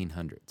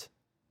 1800s.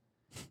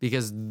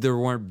 Because there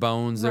weren't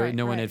bones, Right,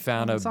 no one right. had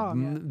found No one saw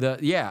 'em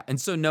yet. and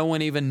so no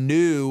one even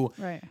knew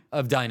Right.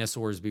 of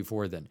dinosaurs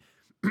before then.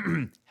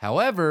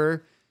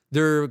 However,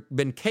 there have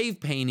been cave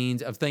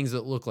paintings of things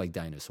that look like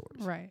dinosaurs.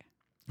 Right.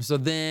 So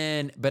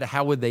then, but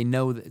how would they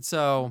know that?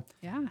 So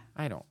Yeah.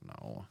 I don't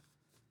know.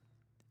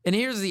 And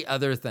here's the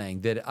other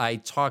thing that I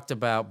talked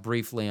about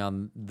briefly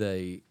on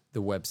the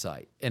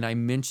website, and I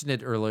mentioned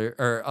it earlier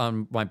or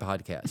on my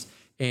podcast,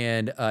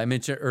 and I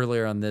mentioned it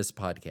earlier on this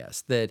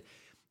podcast, that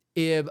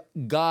if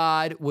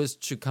God was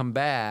to come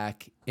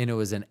back and it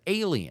was an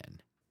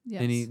alien,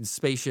 Yes. and he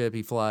spaceship,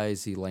 he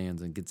flies, he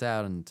lands and gets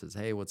out and says,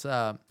 "Hey, what's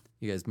up?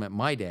 You guys met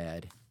my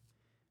dad.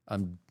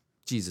 I'm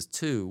Jesus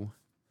 2,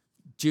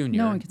 Junior."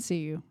 No one can see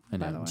you. I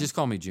by know. the way. Just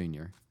call me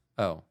Junior.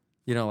 Oh,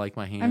 you don't like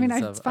my hands? I mean,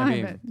 and it's stuff?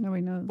 fine, but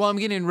nobody knows. Well, I'm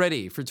getting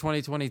ready for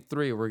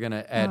 2023. We're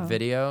gonna add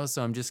video,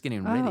 so I'm just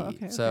getting ready.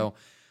 Okay, so,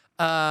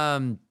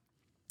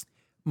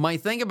 my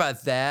thing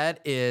about that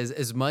is,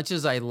 as much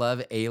as I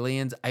love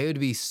aliens, I would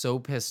be so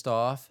pissed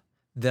off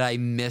that I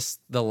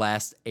missed the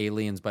last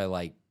aliens by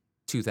like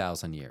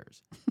 2,000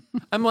 years.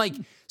 I'm like,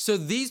 so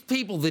these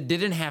people that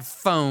didn't have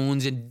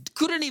phones and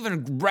couldn't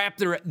even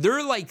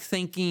they're like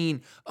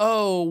thinking,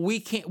 oh, we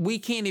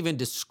can't even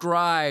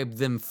describe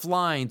them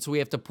flying, so we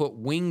have to put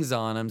wings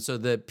on them so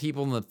that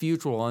people in the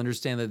future will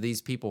understand that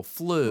these people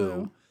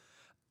flew.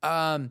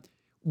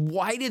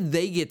 Why did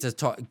they get to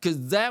talk?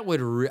 Because that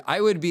would,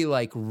 I would be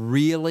like,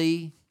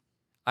 really?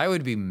 I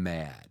would be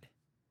mad.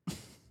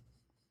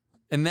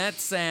 And that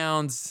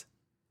sounds,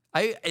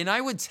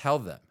 I would tell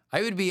them,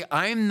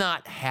 I'm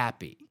not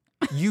happy.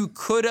 You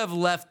could have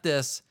left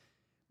this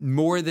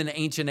more than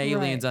Ancient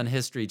Aliens on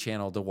History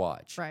Channel to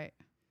watch. Right.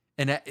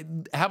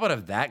 And how about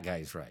if that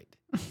guy's right?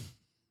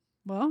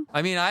 Well,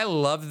 I mean, I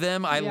love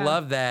them. I Yeah.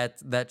 love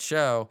that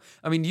show.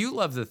 I mean, you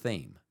love the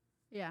theme.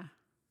 yeah.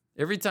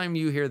 Every time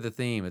you hear the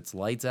theme, it's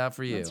lights out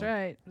for you. That's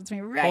right. That's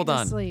me right Hold to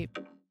on. sleep.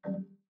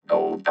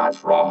 No,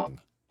 that's wrong.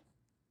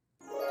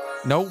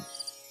 Nope.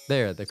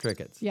 There, the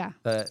crickets. Yeah.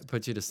 That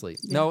put you to sleep.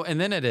 Yeah. No, and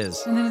then it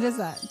is. And then it is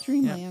that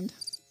Dreamland.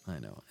 I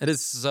know. It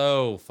is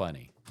so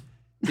funny.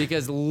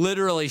 Because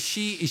literally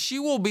she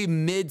will be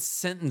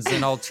mid-sentence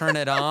and I'll turn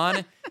it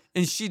on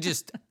and she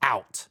just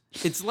out.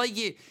 It's like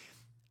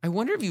I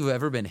wonder if you've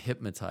ever been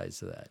hypnotized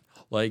to that.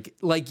 Like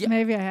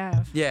Maybe I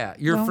have. yeah,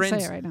 your Don't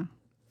friends say it right now.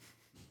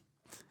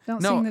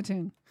 Don't No. sing the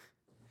tune.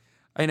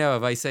 I know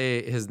if I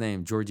say his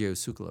name, Giorgio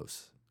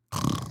Tsoukalos.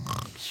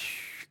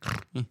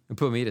 It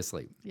put me to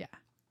sleep. Yeah.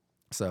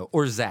 So,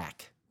 or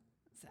Zach.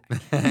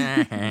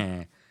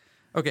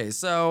 Okay,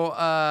 so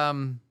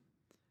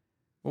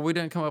well, we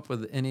didn't come up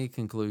with any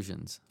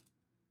conclusions.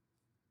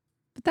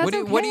 But that's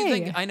okay. What do you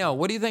think? I know.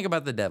 What do you think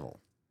about the devil?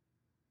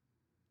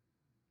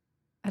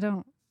 I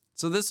don't.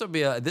 So this would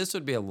be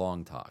a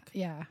long talk.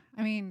 Yeah.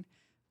 I mean,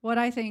 what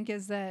I think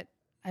is that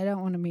I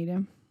don't want to meet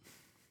him.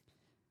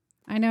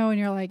 I know, and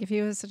you're like, if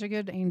he was such a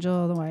good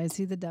angel, then why is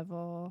he the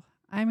devil?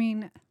 I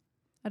mean,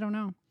 I don't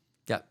know.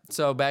 Yeah.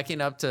 So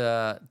backing up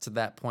to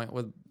that point,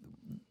 what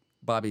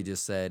Bobbi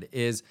just said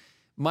is,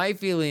 my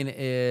feeling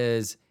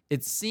is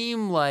it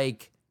seemed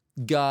like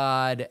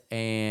God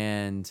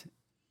and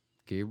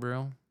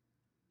Gabriel.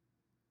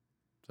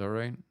 Is that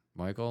right?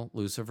 Michael,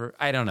 Lucifer.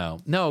 I don't know.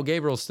 No,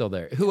 Gabriel's still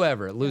there.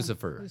 Whoever,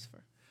 Lucifer.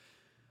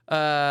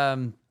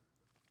 So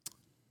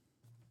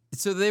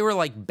they were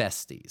like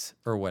besties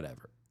or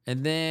whatever.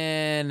 And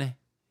then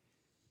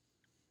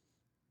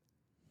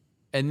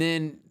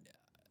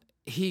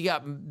he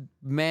got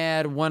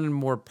mad, wanted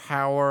more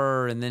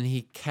power, and then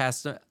he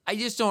cast. I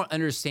just don't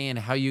understand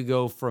how you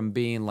go from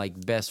being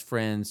like best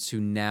friends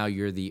to now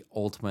you're the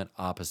ultimate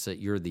opposite.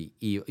 You're the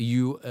evil.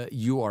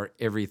 You are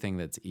everything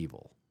that's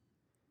evil.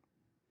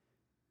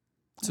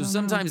 So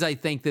sometimes I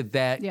think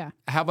that Yeah.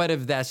 How about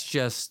if that's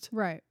just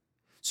Right.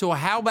 So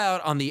how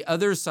about on the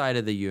other side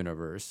of the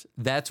universe?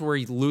 That's where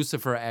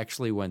Lucifer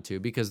actually went to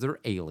because they're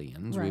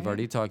aliens. Right. We've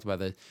already talked about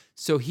that.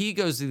 So he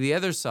goes to the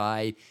other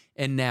side,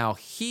 and now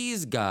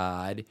he's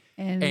God,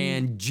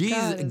 and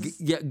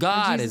Jesus.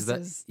 God is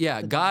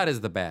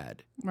the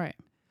bad. Right.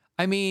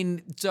 I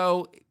mean,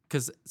 so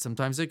because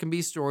sometimes there can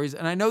be stories,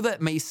 and I know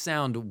that may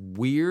sound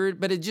weird,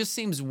 but it just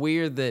seems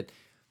weird that.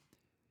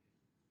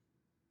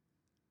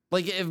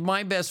 Like if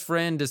my best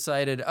friend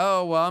decided,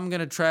 oh, well, I'm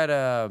going to try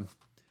to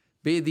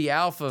be the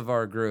alpha of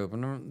our group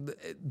and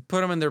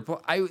put them in their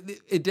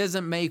it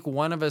doesn't make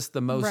one of us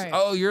the most,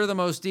 oh, you're the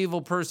most evil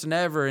person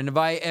ever. And if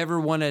I ever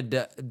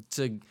wanted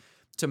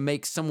to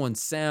make someone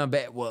sound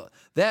bad, well,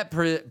 that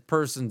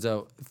person's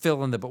a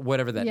fill in the,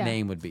 whatever that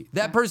name would be.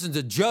 That person's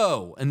a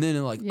Joe. And then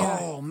they're like,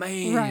 oh,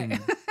 man. Right.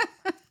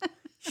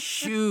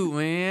 Shoot,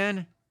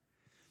 man.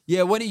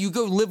 Yeah, why don't you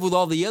go live with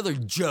all the other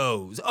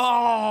Joes?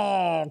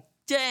 Oh,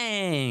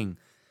 dang.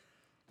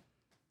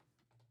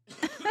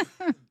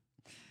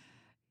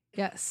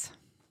 Yes.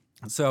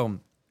 So,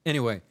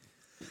 anyway.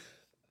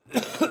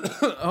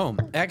 Oh,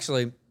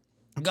 actually,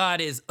 God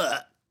is...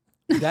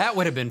 that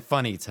would have been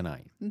funny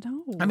tonight.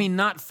 No. I mean,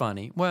 not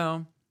funny.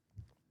 Well,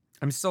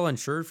 I'm still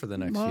insured for the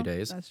next few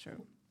days. That's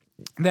true.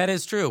 That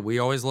is true. We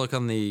always look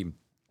on the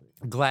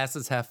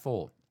glasses half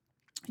full.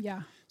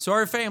 Yeah. So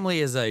our family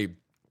is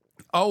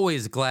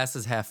always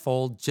glasses half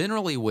full,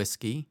 generally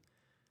whiskey,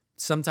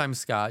 sometimes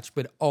scotch,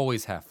 but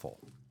always half full.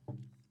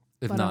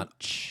 If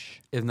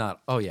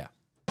not, oh yeah.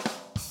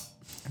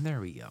 And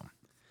there we go.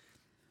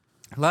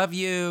 Love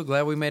you.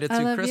 Glad we made it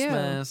through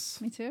Christmas.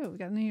 You. Me too. We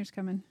got New Year's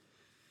coming.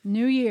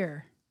 New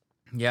Year.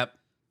 Yep.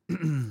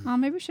 Oh,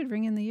 maybe we should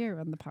ring in the year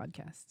on the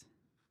podcast.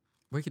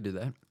 We could do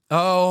that.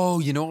 Oh,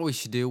 you know what we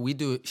should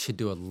do? Should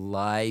do a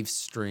live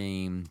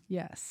stream.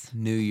 Yes.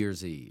 New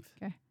Year's Eve.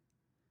 Okay.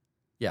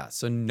 Yeah,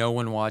 so no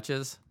one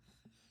watches.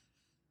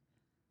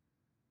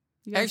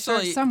 You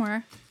actually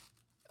somewhere.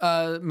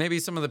 Maybe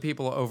some of the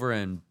people over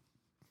in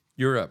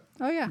Europe.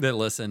 Oh yeah. That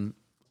listen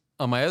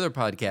on my other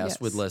podcast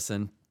would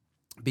listen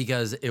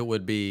because it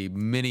would be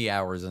many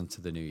hours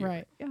into the new year.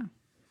 Right. Yeah.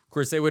 Of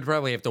course, they would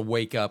probably have to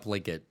wake up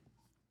like at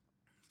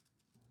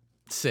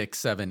 6,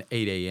 7,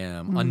 8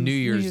 a.m. on New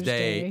Year's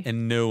Day,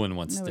 and no one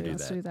wants to do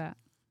that.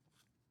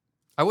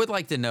 I would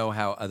like to know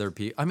how other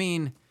people. I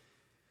mean,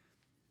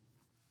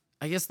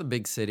 I guess the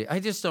big city. I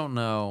just don't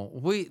know.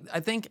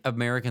 I think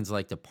Americans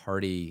like to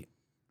party.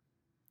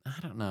 I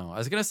don't know. I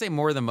was gonna say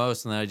more than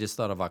most, and then I just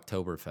thought of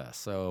Oktoberfest,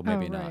 so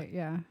maybe not.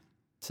 Yeah.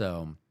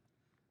 So,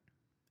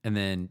 and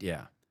then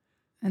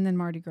and then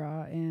Mardi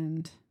Gras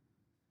and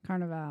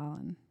Carnival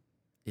and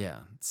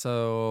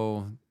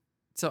So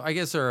I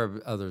guess there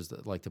are others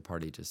that like to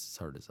party just as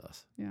hard as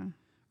us. Yeah.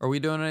 Are we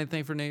doing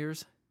anything for New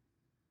Year's?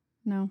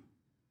 No.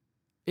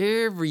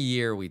 Every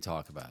year we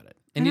talk about it.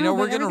 And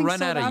we're going to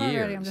run out of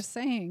years. I'm just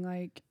saying,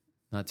 like.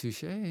 Not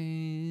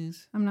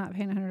touches. I'm not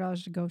paying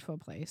 $100 to go to a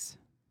place.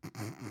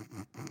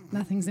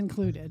 Nothing's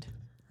included.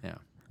 Yeah.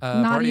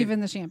 Not even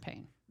the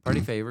champagne.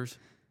 Party favors.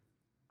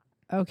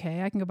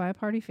 Okay, I can go buy a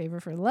party favor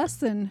for less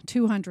than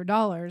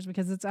 $200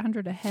 because it's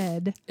 $100 a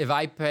head. If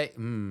I pay...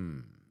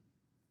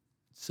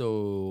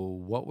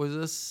 So what was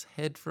this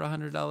head for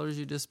 $100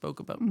 you just spoke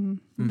about?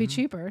 It'd be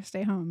cheaper.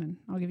 Stay home and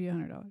I'll give you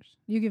 $100.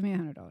 You give me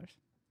 $100.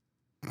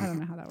 I don't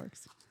know how that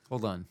works.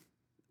 Hold on.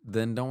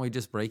 Then don't we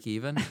just break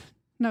even?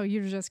 No,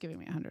 you're just giving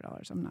me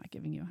 $100. I'm not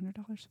giving you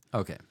 $100.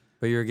 Okay.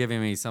 But you're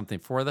giving me something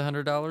for the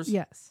 $100?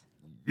 Yes.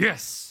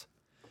 Yes.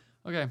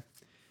 Okay.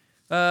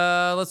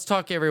 Let's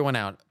talk everyone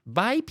out.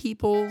 Bye,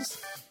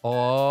 peoples.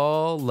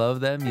 All love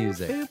that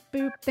music. Boop,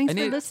 boop. Thanks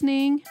for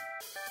listening.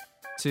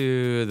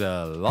 To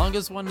the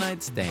longest one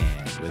night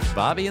stand with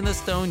Bobbi and the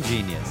Stone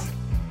Genius.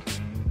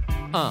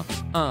 Are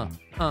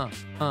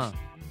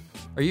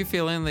you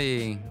feeling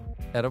the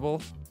edible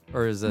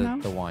or is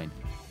it the wine?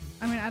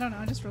 I mean, I don't know.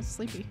 I just feel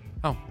sleepy.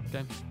 Oh,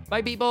 okay.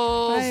 Bye,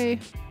 people. Bye.